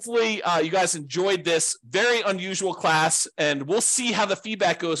got. Hopefully you guys enjoyed this very unusual class, and we'll see how the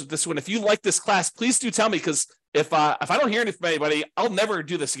feedback goes with this one. If you like this class, please do tell me, because if I don't hear anything from anybody, I'll never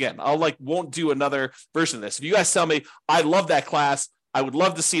do this again. Won't do another version of this. If you guys tell me, I love that class, I would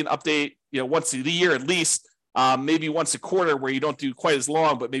love to see an update, once a year at least, maybe once a quarter where you don't do quite as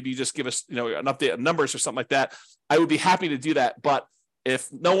long, but maybe you just give us, an update on numbers or something like that. I would be happy to do that. But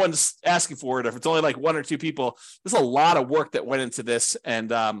if no one's asking for it, if it's only like 1 or 2 people, there's a lot of work that went into this.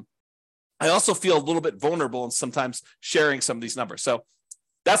 And I also feel a little bit vulnerable in sometimes sharing some of these numbers. So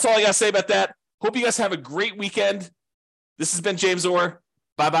that's all I got to say about that. Hope you guys have a great weekend. This has been James Orr.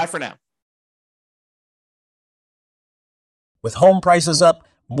 Bye-bye for now. With home prices up,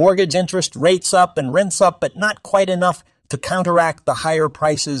 mortgage interest rates up, and rents up, but not quite enough to counteract the higher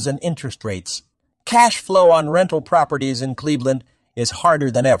prices and interest rates, cash flow on rental properties in Cleveland is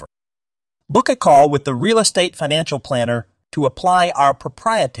harder than ever. Book a call with the Real Estate Financial Planner to apply our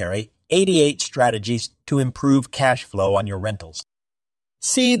proprietary 88 strategies to improve cash flow on your rentals.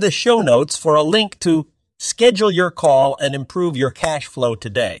 See the show notes for a link to schedule your call and improve your cash flow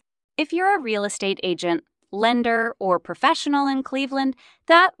today. If you're a real estate agent, lender, or professional in Cleveland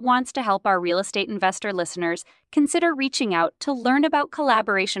that wants to help our real estate investor listeners, consider reaching out to learn about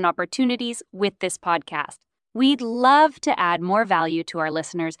collaboration opportunities with this podcast. We'd love to add more value to our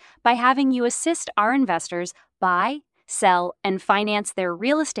listeners by having you assist our investors buy, sell, and finance their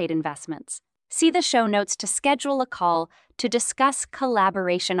real estate investments. See the show notes to schedule a call to discuss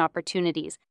collaboration opportunities